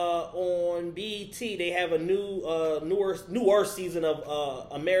saw on BET, they have a newer season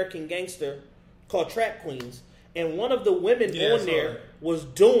of American Gangster called Trap Queens, and one of the women on there was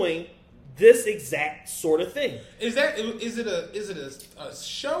doing this exact sort of thing. Is it a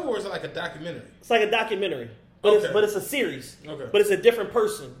show, or is it like a documentary? It's like a documentary, but it's a series. Okay. But it's a different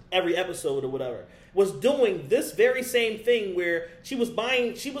person every episode or whatever. Was doing this very same thing where she was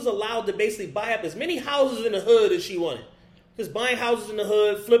allowed to basically buy up as many houses in the hood as she wanted. just buying houses in the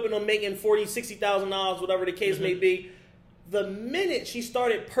hood, flipping them, making $40,000, $60,000, whatever the case may be. The minute she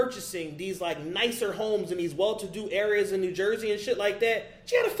started purchasing these like nicer homes in these well-to-do areas in New Jersey and shit like that,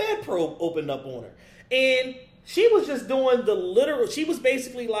 she had a Fed probe opened up on her. And she was just doing she was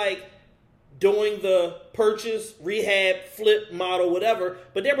basically like doing the purchase, rehab, flip model, whatever.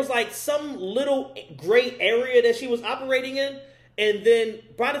 But there was like some little gray area that she was operating in. And then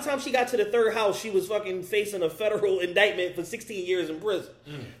by the time she got to the third house, she was fucking facing a federal indictment for 16 years in prison.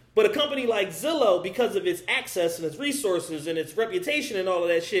 But a company like Zillow, because of its access and its resources and its reputation and all of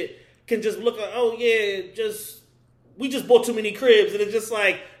that shit, can just look like, oh yeah, we just bought too many cribs. And it's just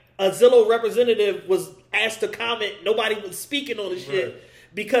like a Zillow representative was asked to comment. Nobody was speaking on the shit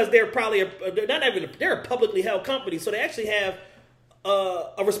because they're probably they're a publicly held company. So they actually have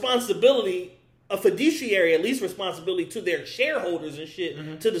a responsibility, a fiduciary, at least responsibility to their shareholders and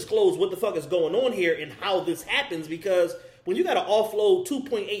shit to disclose what the fuck is going on here and how this happens. Because when you got to offload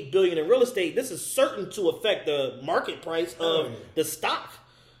 $2.8 billion in real estate, this is certain to affect the market price of the stock.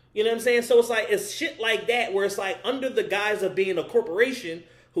 You know what I'm saying? So it's shit like that where it's like under the guise of being a corporation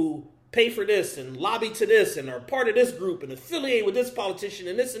who pay for this and lobby to this and are part of this group and affiliate with this politician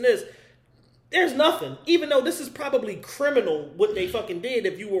and this, there's nothing. Even though this is probably criminal what they fucking did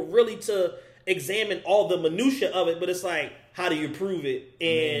if you were really to examine all the minutia of it, but it's like, how do you prove it?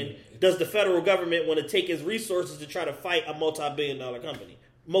 And does the federal government want to take its resources to try to fight a multi-billion-dollar company?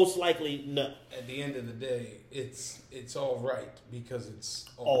 Most likely, no. At the end of the day, it's all right because it's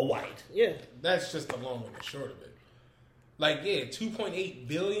all white. Yeah, that's just the long and the short of it. Like, yeah, $2.8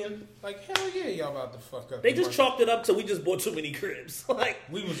 billion. Like, hell yeah, y'all about to fuck up. They just chalked it up to we just bought too many cribs. Like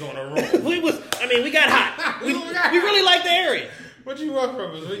we was on a roll. we got hot. we really liked the area. What you want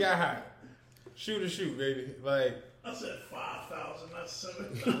from us? We got hot. Shoot or shoot, baby. Like I said 5,000, not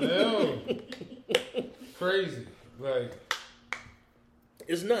 7,000. No. Crazy. Like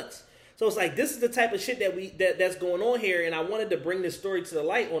it's nuts. So it's like this is the type of shit that's going on here, and I wanted to bring this story to the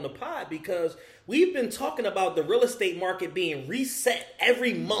light on the pod because we've been talking about the real estate market being reset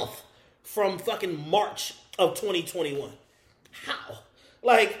every month from fucking March of 2021. How?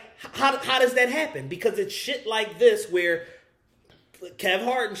 Like, how does that happen? Because it's shit like this where Kev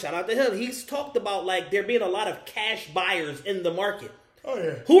Harden, shout out to him, he's talked about like there being a lot of cash buyers in the market. Oh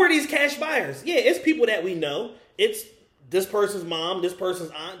yeah. Who are these cash buyers? Yeah, it's people that we know. It's this person's mom, this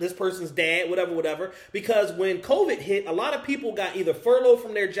person's aunt, this person's dad, whatever. Because when COVID hit, a lot of people got either furloughed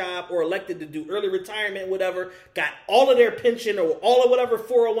from their job or elected to do early retirement, whatever, got all of their pension or all of whatever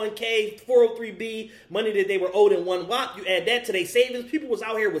 401k, 403b, money that they were owed in one whop. You add that to their savings. People was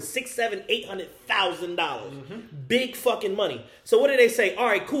out here with $600,000, $700,000, $800,000. Big fucking money. So what did they say? All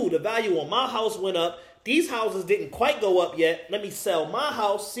right, cool. The value on my house went up. These houses didn't quite go up yet. Let me sell my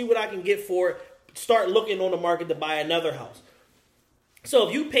house, see what I can get for it. Start looking on the market to buy another house. So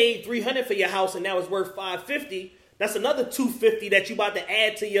if you paid $300 for your house and now it's worth $550, that's another $250 that you about to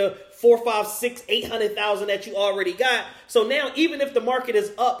add to your $4, $5, $6, $800,000 that you already got. So now even if the market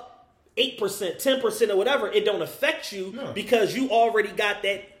is up 8%, 10% or whatever, it don't affect you because you already got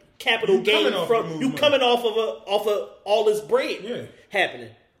that capital gain from you coming off of all this bread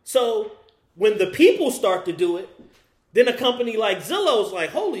happening. So when the people start to do it, then a company like Zillow's like,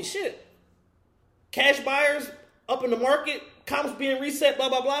 holy shit. Cash buyers up in the market, comps being reset, blah,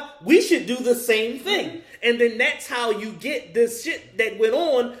 blah, blah. We should do the same thing. And then that's how you get this shit that went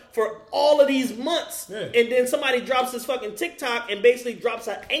on for all of these months. And then somebody drops this fucking TikTok and basically drops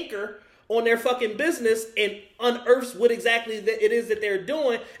an anchor on their fucking business and unearths what exactly it is that they're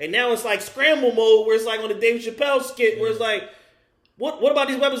doing. And now it's like scramble mode where it's like on the Dave Chappelle skit where it's like, what about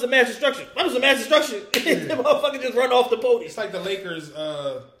these weapons of mass destruction? Weapons of mass destruction. The motherfucker just run off the podium. It's like the Lakers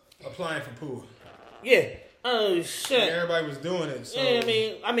applying for pool. Yeah. Oh shit. And everybody was doing it. So. Yeah,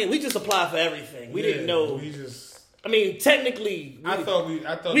 I mean, we just apply for everything. We didn't know. We just. I mean, technically, I thought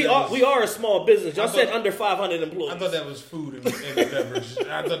we are a small business. Y'all said under 500 employees. I thought that was food and beverage.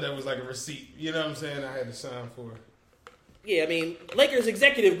 I thought that was like a receipt. You know what I'm saying? I had to sign for it. Yeah, I mean, Lakers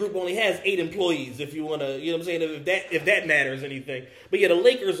executive group only has 8 employees. If you want to, you know what I'm saying, if that matters anything. But yeah, the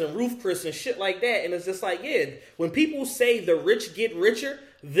Lakers and Roof Chris and shit like that, and it's just like, yeah, when people say the rich get richer,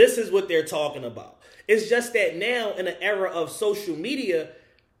 this is what they're talking about. It's just that now in the era of social media,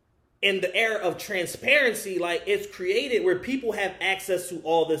 in the era of transparency, like it's created where people have access to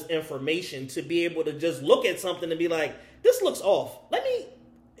all this information to be able to just look at something and be like, this looks off. Let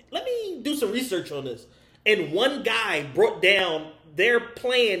me do some research on this. And one guy brought down their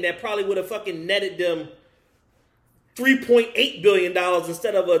plan that probably would have fucking netted them $3.8 billion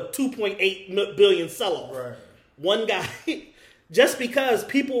instead of a $2.8 billion sell-off. Right. One guy, just because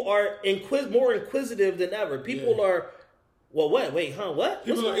people are more inquisitive than ever. People are Well, what? Wait, huh? What?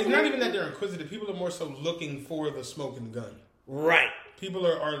 It's not even that they're inquisitive. People are more so looking for the smoking gun. Right. People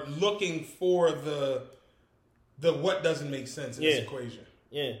are looking for the what doesn't make sense in this equation.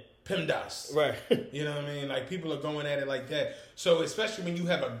 Yeah. PEMDAS. Right. You know what I mean? Like, people are going at it like that. So, especially when you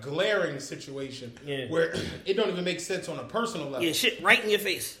have a glaring situation where it don't even make sense on a personal level. Yeah, shit right in your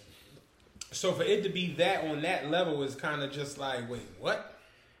face. So, for it to be that on that level is kind of just like, wait, what?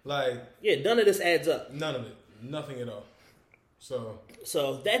 Like... Yeah, none of this adds up. None of it. Nothing at all. So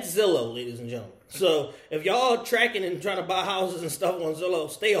that's Zillow, ladies and gentlemen. So, if y'all tracking and trying to buy houses and stuff on Zillow,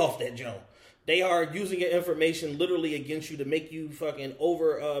 stay off that junk. They are using your information literally against you to make you fucking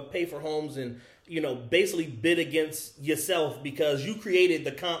pay for homes and, basically bid against yourself because you created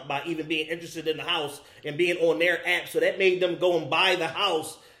the comp by even being interested in the house and being on their app. So that made them go and buy the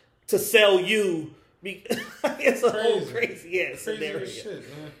house to sell you. It's a whole crazy scenario. Crazy shit,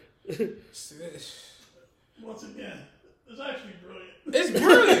 man. Once again, it's actually brilliant. It's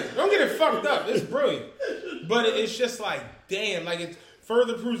brilliant. Don't get it fucked up. It's brilliant. But it's just like, damn, like it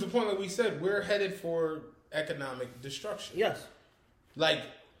further proves the point that we said, we're headed for economic destruction. Yes. Like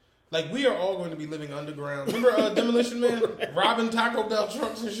we are all going to be living underground. Remember Demolition Man? Robbing Taco Bell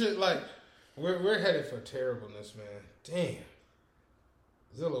trucks and shit? Like, we're headed for terribleness, man. Damn.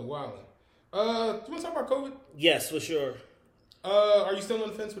 Zillow wilding. Do you want to talk about COVID? Yes, for sure. Are you still on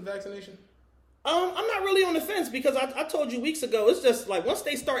the fence with vaccination? I'm not really on the fence because I told you weeks ago, it's just like once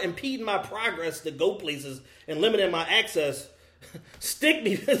they start impeding my progress to go places and limiting my access, stick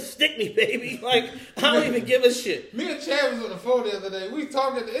me, baby. Like, I don't even give a shit. Me and Chad was on the phone the other day. We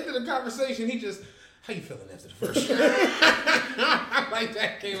talked at the end of the conversation. He just, how you feeling after the first shot? Like,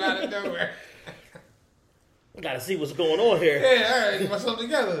 that came out of nowhere. I gotta see what's going on here. Yeah, all right, get myself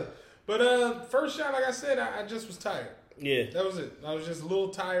together. But first shot, like I said, I just was tired. Yeah. That was it. I was just a little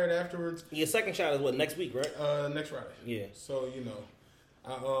tired afterwards. Your second shot is what, next week, right? Next Friday. Yeah. So,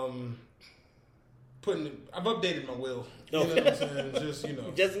 I've updated my will. You know what I'm saying? Just,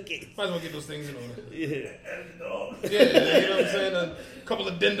 Just in case. Might as well get those things in order. Yeah. Yeah, you know what I'm saying? A couple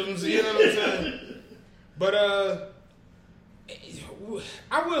of addendums, you know what I'm saying? But,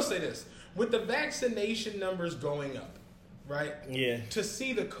 I will say this. With the vaccination numbers going up, right? Yeah. To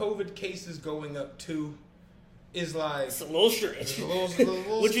see the COVID cases going up too is like... It's a little strange. It's a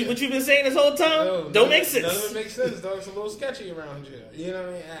little what you been saying this whole time? No, don't make sense. None of it makes sense, dog. It's a little sketchy around here. You know what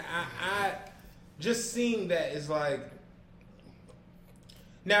I mean? I just seeing that is like...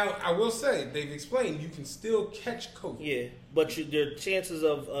 Now, I will say, they've explained you can still catch COVID. Yeah, but your chances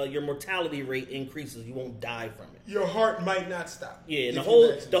of your mortality rate increases. You won't die from it. Your heart might not stop. Yeah, and the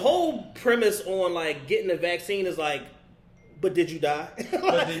whole premise on like getting the vaccine is like, but did you die?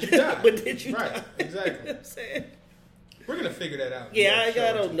 But did you die? But did you right, die? Exactly. You know what I'm saying? We're gonna figure that out. Yeah,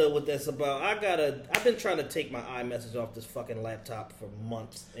 I don't know what that's about. I've been trying to take my iMessage off this fucking laptop for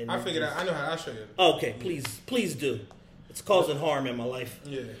months. And I figured out. I know how. I'll show you. Okay, please do. It's causing harm in my life.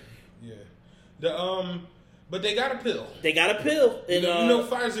 Yeah. But they got a pill. They got a pill. And,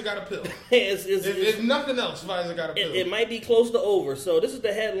 Pfizer got a pill. If nothing else, Pfizer got a pill. It might be close to over. So this is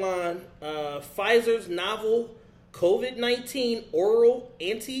the headline. Pfizer's novel COVID-19 oral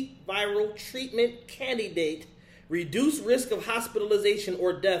antiviral treatment candidate reduced risk of hospitalization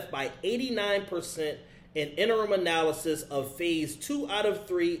or death by 89% in interim analysis of phase 2 out of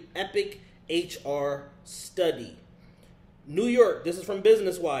 3 EPIC-HR study. New York, this is from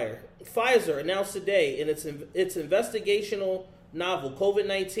Business Wire. Pfizer announced today in its investigational novel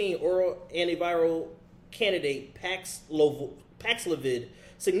COVID-19 oral antiviral candidate Paxlovid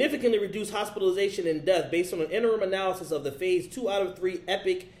significantly reduced hospitalization and death based on an interim analysis of the phase 2 out of 3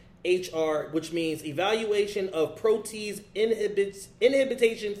 EPIC-HR, which means evaluation of protease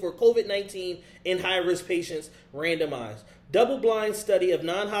inhibition for COVID-19 in high-risk patients, randomized. Double-blind study of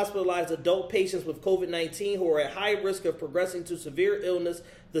non-hospitalized adult patients with COVID-19 who are at high risk of progressing to severe illness.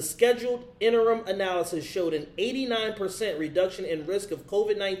 The scheduled interim analysis showed an 89% reduction in risk of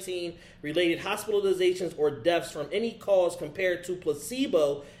COVID-19 related hospitalizations or deaths from any cause compared to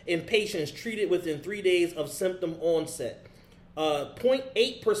placebo in patients treated within 3 days of symptom onset.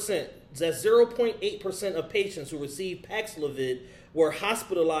 0.8%, that's 0.8% of patients who received Paxlovid were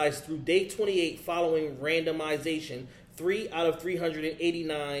hospitalized through day 28 following randomization. 3 out of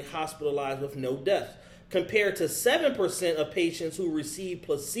 389 hospitalized with no deaths, compared to 7% of patients who received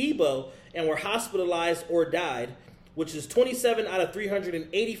placebo and were hospitalized or died, which is 27 out of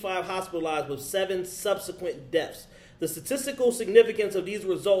 385 hospitalized with 7 subsequent deaths. The statistical significance of these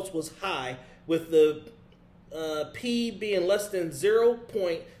results was high, with the P being less than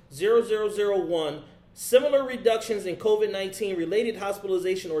 0.0001 Similar reductions in COVID-19 related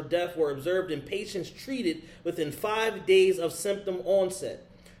hospitalization or death were observed in patients treated within 5 days of symptom onset.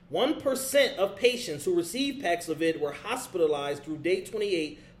 1% of patients who received Paxlovid were hospitalized through day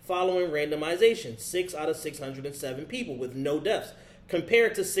 28 following randomization, 6 out of 607 people with no deaths,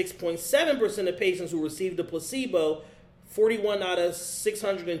 compared to 6.7% of patients who received the placebo, 41 out of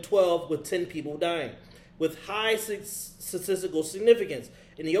 612 with 10 people dying, with high statistical significance.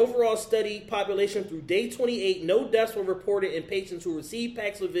 In the overall study population through day 28, no deaths were reported in patients who received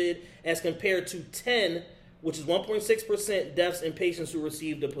Paxlovid as compared to 10, which is 1.6% deaths in patients who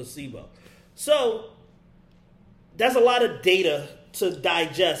received the placebo. So that's a lot of data to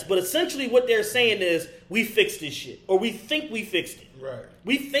digest. But essentially what they're saying is we fixed this shit, or we think we fixed it. Right.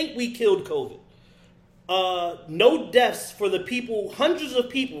 We think we killed COVID. No deaths for the people, hundreds of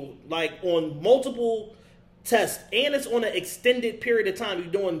people, like on multiple tests, and it's on an extended period of time.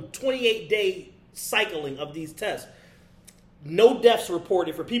 You're doing 28-day cycling of these tests. No deaths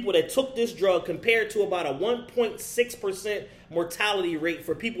reported for people that took this drug compared to about a 1.6% mortality rate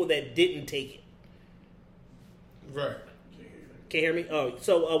for people that didn't take it. Right. Can't hear me? Oh,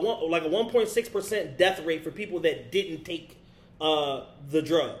 so like a 1.6% death rate for people that didn't take the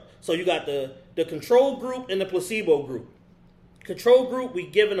drug. So you got the control group and the placebo group. Control group, we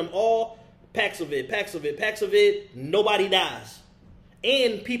giving them all Paxlovid, nobody dies.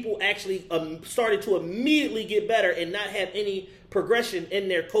 And people actually started to immediately get better and not have any progression in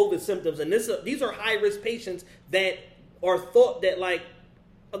their COVID symptoms. And these are high-risk patients that are thought that, like,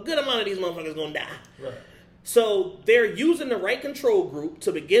 a good amount of these motherfuckers going to die. Right. So they're using the right control group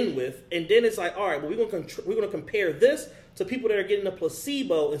to begin with, and then it's like, all right, well, we're going to compare this to people that are getting the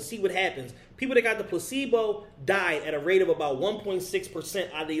placebo and see what happens. People that got the placebo died at a rate of about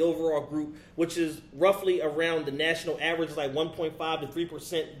 1.6% out of the overall group, which is roughly around the national average, like 1.5 to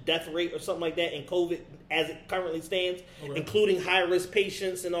 3% death rate or something like that in COVID as it currently stands, including high-risk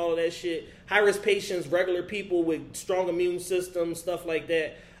patients and all of that shit. High-risk patients, regular people with strong immune systems, stuff like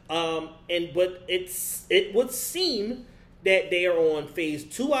that. But it would seem that they are on phase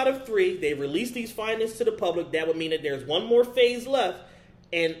 2 out of 3. They released these findings to the public. That would mean that there's one more phase left.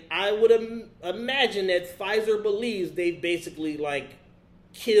 And I would imagine that Pfizer believes they've basically like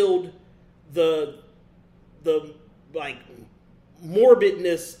killed the like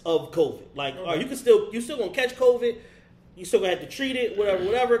morbidness of COVID. Like, you're still gonna catch COVID. You still gonna have to treat it,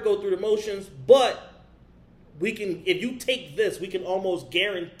 whatever, go through the motions. But we can, if you take this, we can almost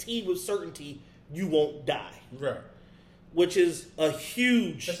guarantee with certainty you won't die. Right. Which is a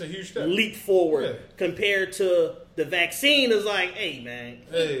huge step. Leap forward compared to the vaccine. Is like, hey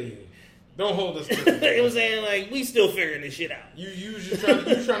man, don't hold us to it. You know what I'm saying? Like, we still figuring this shit out. You just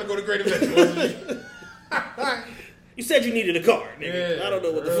trying to go to Great Adventure, wasn't you? You said you needed a car, nigga. I don't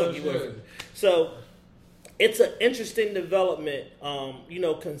know what the fuck you were. So it's an interesting development,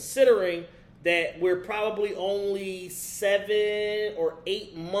 considering that we're probably only 7 or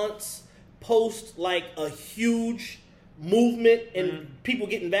 8 months post like a huge movement and people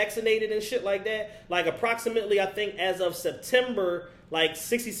getting vaccinated and shit like that. Like approximately, I think as of September, like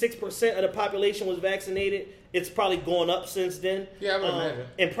 66% of the population was vaccinated. It's probably gone up since then. Yeah, I would imagine.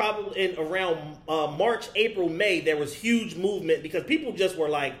 And probably around March, April, May, there was huge movement because people just were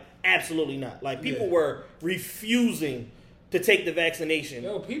like, absolutely not. Like people were refusing to take the vaccination.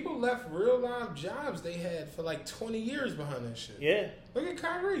 Yo, people left real live jobs they had for like 20 years behind that shit. Yeah. Look at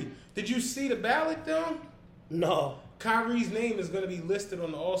Kyrie. Did you see the ballot though? No. Kyrie's name is going to be listed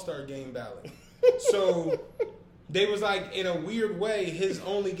on the All-Star game ballot. So they was like, in a weird way, his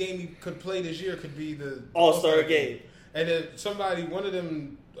only game he could play this year could be the All-Star game. And then one of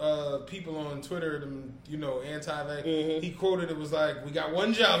them people on Twitter, them, anti-vax, he quoted it was like, "We got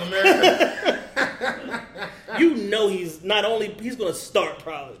one job, America." He's going to start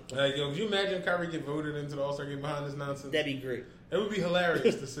probably. Like, yo, could you imagine if Kyrie get voted into the All-Star game behind this nonsense? That'd be great. It would be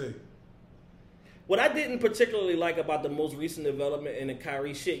hilarious to see. What I didn't particularly like about the most recent development in the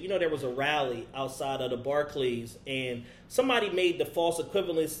Kyrie shit, there was a rally outside of the Barclays, and somebody made the false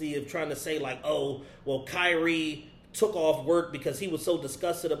equivalency of trying to say like, oh, well, Kyrie took off work because he was so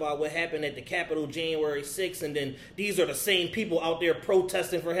disgusted about what happened at the Capitol January 6th, and then these are the same people out there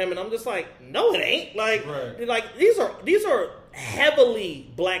protesting for him, and I'm just like, no, it ain't. Like, like these are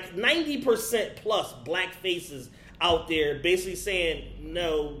heavily black, 90% plus black faces out there basically saying,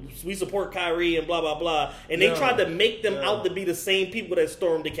 no, we support Kyrie and blah, blah, blah. And they tried to make them out to be the same people that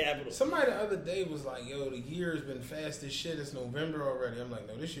stormed the Capitol. Somebody the other day was like, yo, the year's been fast as shit. It's November already. I'm like,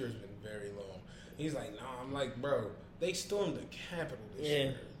 no, this year's been very long. He's like, no. I'm like, bro, they stormed the Capitol this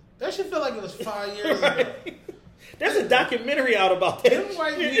year. That shit feel like it was 5 years ago. There's a documentary out about that. Them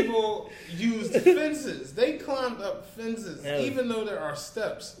white people used fences. They climbed up fences, even though there are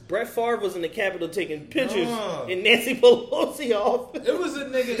steps. Brett Favre was in the Capitol taking pictures, and Nancy Pelosi off. It was a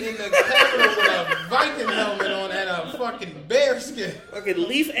nigga in the Capitol with a Viking helmet on and a fucking bearskin. Fucking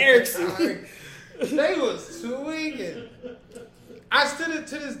Leif Erikson. They was tweaking. I still,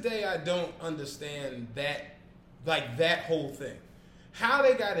 to this day, I don't understand that, like, that whole thing. How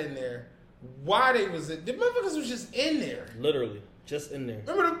they got in there. Why they was in? The motherfuckers was just in there. Literally, just in there.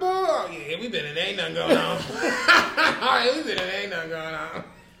 Remember the ball? Oh, yeah, we been in. Ain't nothing going on. Alright, we been in. Ain't nothing going on.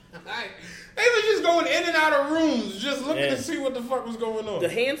 They was just going in and out of rooms, just looking to see what the fuck was going on. The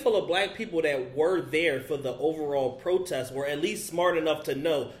handful of black people that were there for the overall protest were at least smart enough to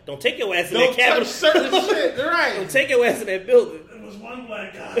know. Don't take your ass in that Capitol. Certain shit, right? Don't take your ass in that building. There was one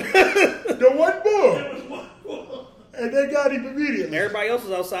black guy. The one boy. There was one boy. And they got him immediately. Everybody else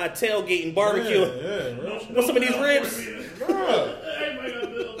was outside tailgating, barbecuing. Yeah. What's some of these ribs?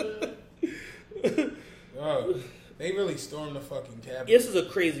 They really stormed the fucking Capitol. This is a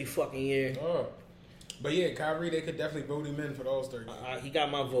crazy fucking year. But yeah, Kyrie, they could definitely vote him in for the All-Star game. He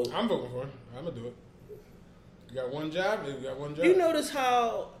got my vote. I'm voting for him. I'm going to do it. You got one job? You got one job? You notice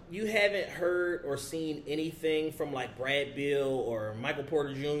how you haven't heard or seen anything from like Brad Beal or Michael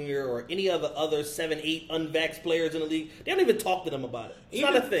Porter Jr. or any of the other 7-8 unvaxxed players in the league? They don't even talk to them about it. It's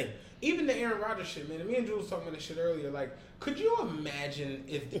not a thing. Even the Aaron Rodgers shit, man. Me and Jules was talking about this shit earlier. Like, could you imagine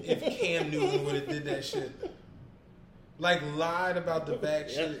if Cam Newton would have did that shit? Like, lied about the back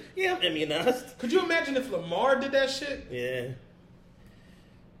shit? Yeah, I mean, honest. Could you imagine if Lamar did that shit? Yeah.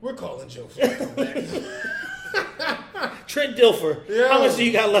 We're calling Joe Flacco back. Trent Dilfer. How much do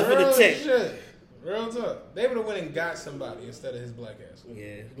you got left in the tank? Shit. Real talk. They would have went and got somebody instead of his black ass.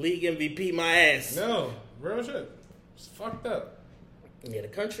 Yeah. League MVP my ass. No. Real shit. It's fucked up. Yeah, the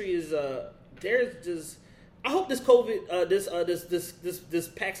country is there's just I hope this COVID this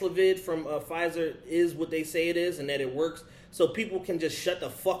Paxlovid from Pfizer is what they say it is and that it works so people can just shut the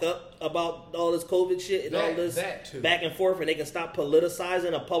fuck up about all this COVID shit and all this back and forth and they can stop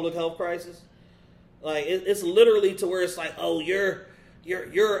politicizing a public health crisis. Like it's literally to where it's like, oh, you're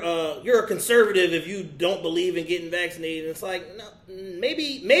a conservative if you don't believe in getting vaccinated. And it's like, no,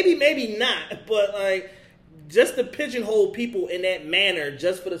 maybe not, but like just to pigeonhole people in that manner,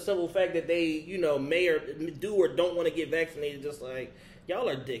 just for the simple fact that they, you know, may or do or don't want to get vaccinated, just like y'all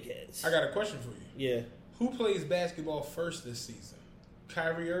are dickheads. I got a question for you. Yeah. Who plays basketball first this season?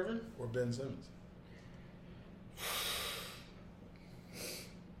 Kyrie Irving or Ben Simmons?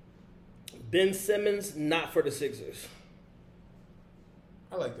 Ben Simmons, not for the Sixers.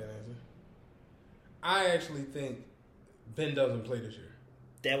 I like that answer. I actually think Ben doesn't play this year.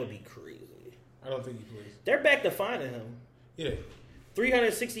 That would be crazy. I don't think he plays. They're back to fining him. Yeah.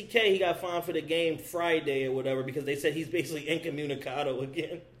 $360K he got fined for the game Friday or whatever because they said he's basically incommunicado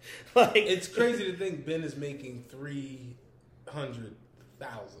again. Like it's crazy to think Ben is making $300,000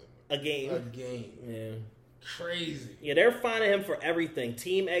 a game. A game. Yeah. Crazy. Yeah, they're fining him for everything.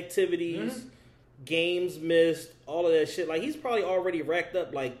 Team activities, games missed, all of that shit. Like he's probably already racked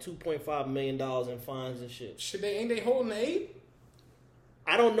up like $2.5 million in fines and shit. Shit, ain't they holding the 8?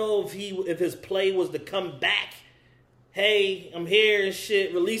 I don't know if his play was to come back. Hey, I'm here and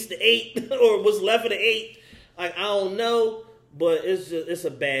shit. Release the 8 or what's left of the 8. Like I don't know, but it's a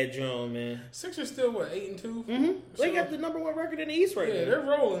bad drum, man. Sixers still what 8-2? Mm-hmm. They got the #1 record in the East right now. Yeah, they're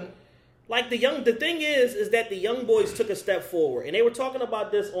rolling. Like the thing is that the young boys took a step forward, and they were talking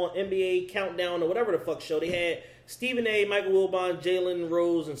about this on NBA Countdown or whatever the fuck show. They had Stephen A, Michael Wilbon, Jalen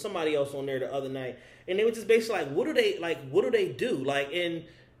Rose, and somebody else on there the other night, and they were just basically like, what do they do? Like, and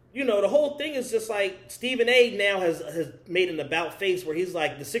you know, the whole thing is just like Stephen A now has made an about face where he's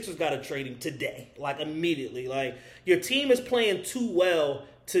like, the Sixers got to trade him today, like immediately. Like your team is playing too well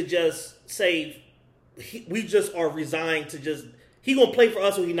to just say we just are resigned to just. He gonna play for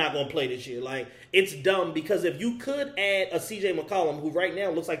us or he not gonna play this year. Like, it's dumb because if you could add a CJ McCollum, who right now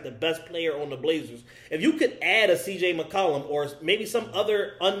looks like the best player on the Blazers, if you could add a CJ McCollum or maybe some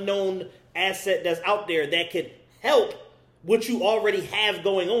other unknown asset that's out there that could help what you already have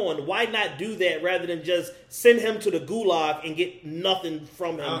going on, why not do that rather than just send him to the gulag and get nothing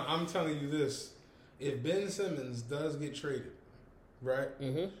from him? I'm telling you this. If Ben Simmons does get traded, right?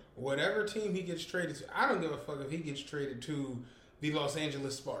 Mm-hmm. Whatever team he gets traded to, I don't give a fuck if he gets traded to the Los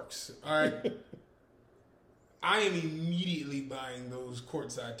Angeles Sparks. All right, I am immediately buying those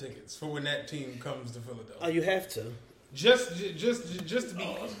courtside tickets for when that team comes to Philadelphia. Oh, you have to. Just to be.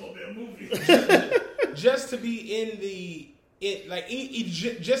 Oh, that's gonna be a movie. just to be in the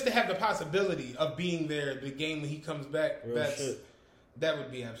just to have the possibility of being there the game when he comes back. That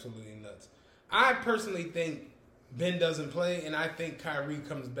would be absolutely nuts. I personally think Ben doesn't play, and I think Kyrie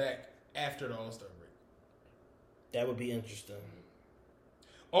comes back after the All-Star break. That would be interesting.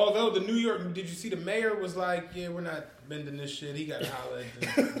 Although did you see the mayor was like, yeah, we're not bending this shit. He got to holler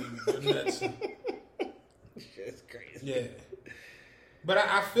at the Nets. Shit's crazy. Yeah. But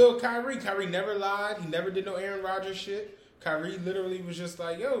I feel Kyrie. Kyrie never lied. He never did no Aaron Rodgers shit. Kyrie literally was just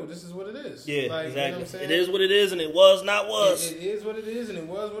like, yo, this is what it is. Yeah, like, exactly. You know what I'm saying? It is what it is, and it was not was. It is what it is, and it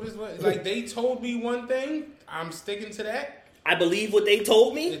was what it was. Like, they told me one thing. I'm sticking to that. I believe what they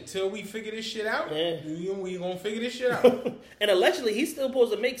told me. Until we figure this shit out. Yeah. We gonna figure this shit out. And allegedly, he's still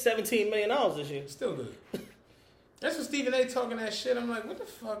supposed to make $17 million this year. Still good. That's what Stephen A. talking that shit. I'm like, what the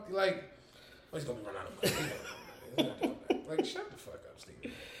fuck? Like, he's gonna be running out of money. Like, shut the fuck up,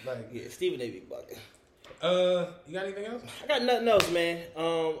 Stephen. Like, yeah, Stephen A. be bugging. You got anything else? I got nothing else, man.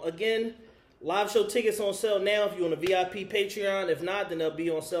 Again, live show tickets on sale now if you're on the VIP Patreon. If not, then they'll be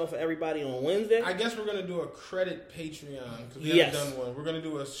on sale for everybody on Wednesday. I guess we're going to do a credit Patreon because we haven't done one. We're going to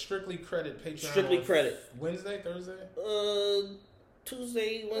do a strictly credit Patreon. Strictly credit. Wednesday, Thursday?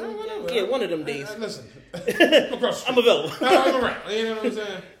 Tuesday, Wednesday. Yeah, one of them days. Listen, I'm available. I'm around. You know what I'm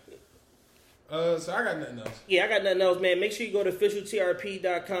saying? So I got nothing else. Yeah, I got nothing else, man. Make sure you go to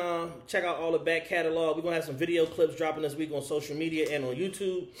officialtrp.com. Check out all the back catalog. We're going to have some video clips dropping this week on social media and on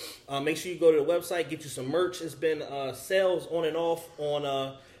YouTube. Make sure you go to the website, get you some merch. It's been sales on and off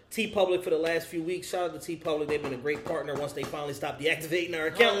on TeePublic for the last few weeks. Shout out to TeePublic. They've been a great partner once they finally stopped deactivating our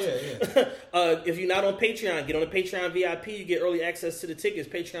accounts. If you're not on Patreon, get on the Patreon VIP. You get early access to the tickets.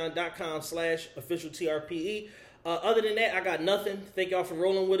 Patreon.com/officialtrpe. Other than that, I got nothing. Thank y'all for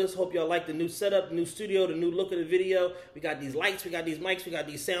rolling with us. Hope y'all like the new setup, the new studio, the new look of the video. We got these lights, we got these mics, we got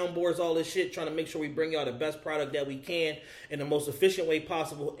these soundboards, all this shit, trying to make sure we bring y'all the best product that we can in the most efficient way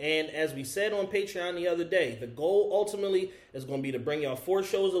possible. And as we said on Patreon the other day, the goal ultimately is going to be to bring y'all 4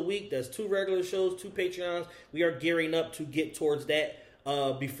 shows a week. That's 2 regular shows, 2 Patreons. We are gearing up to get towards that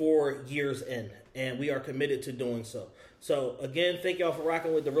before year's end. And we are committed to doing so. So, again, thank y'all for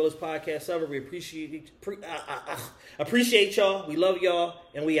rocking with the realest podcast ever. We appreciate y'all. We love y'all.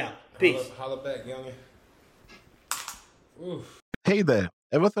 And we out. Peace. Holla back, youngin'. Oof. Hey there.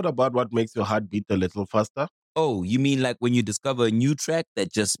 Ever thought about what makes your heart beat a little faster? Oh, you mean like when you discover a new track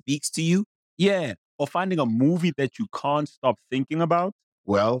that just speaks to you? Yeah, or finding a movie that you can't stop thinking about?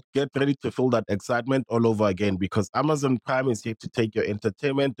 Well, get ready to feel that excitement all over again because Amazon Prime is here to take your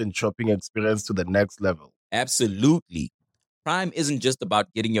entertainment and shopping experience to the next level. Absolutely. Prime isn't just about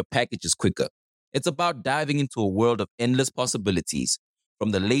getting your packages quicker. It's about diving into a world of endless possibilities,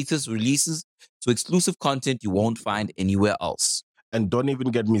 from the latest releases to exclusive content you won't find anywhere else. And don't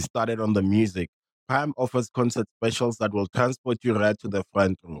even get me started on the music. Prime offers concert specials that will transport you right to the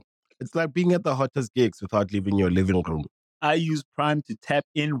front room. It's like being at the hottest gigs without leaving your living room. I use Prime to tap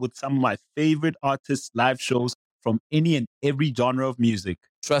in with some of my favorite artists' live shows from any and every genre of music.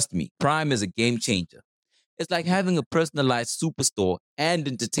 Trust me, Prime is a game changer. It's like having a personalized superstore and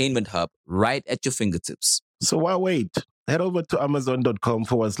entertainment hub right at your fingertips. So why wait? Head over to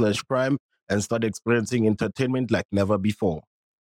amazon.com/Prime and start experiencing entertainment like never before.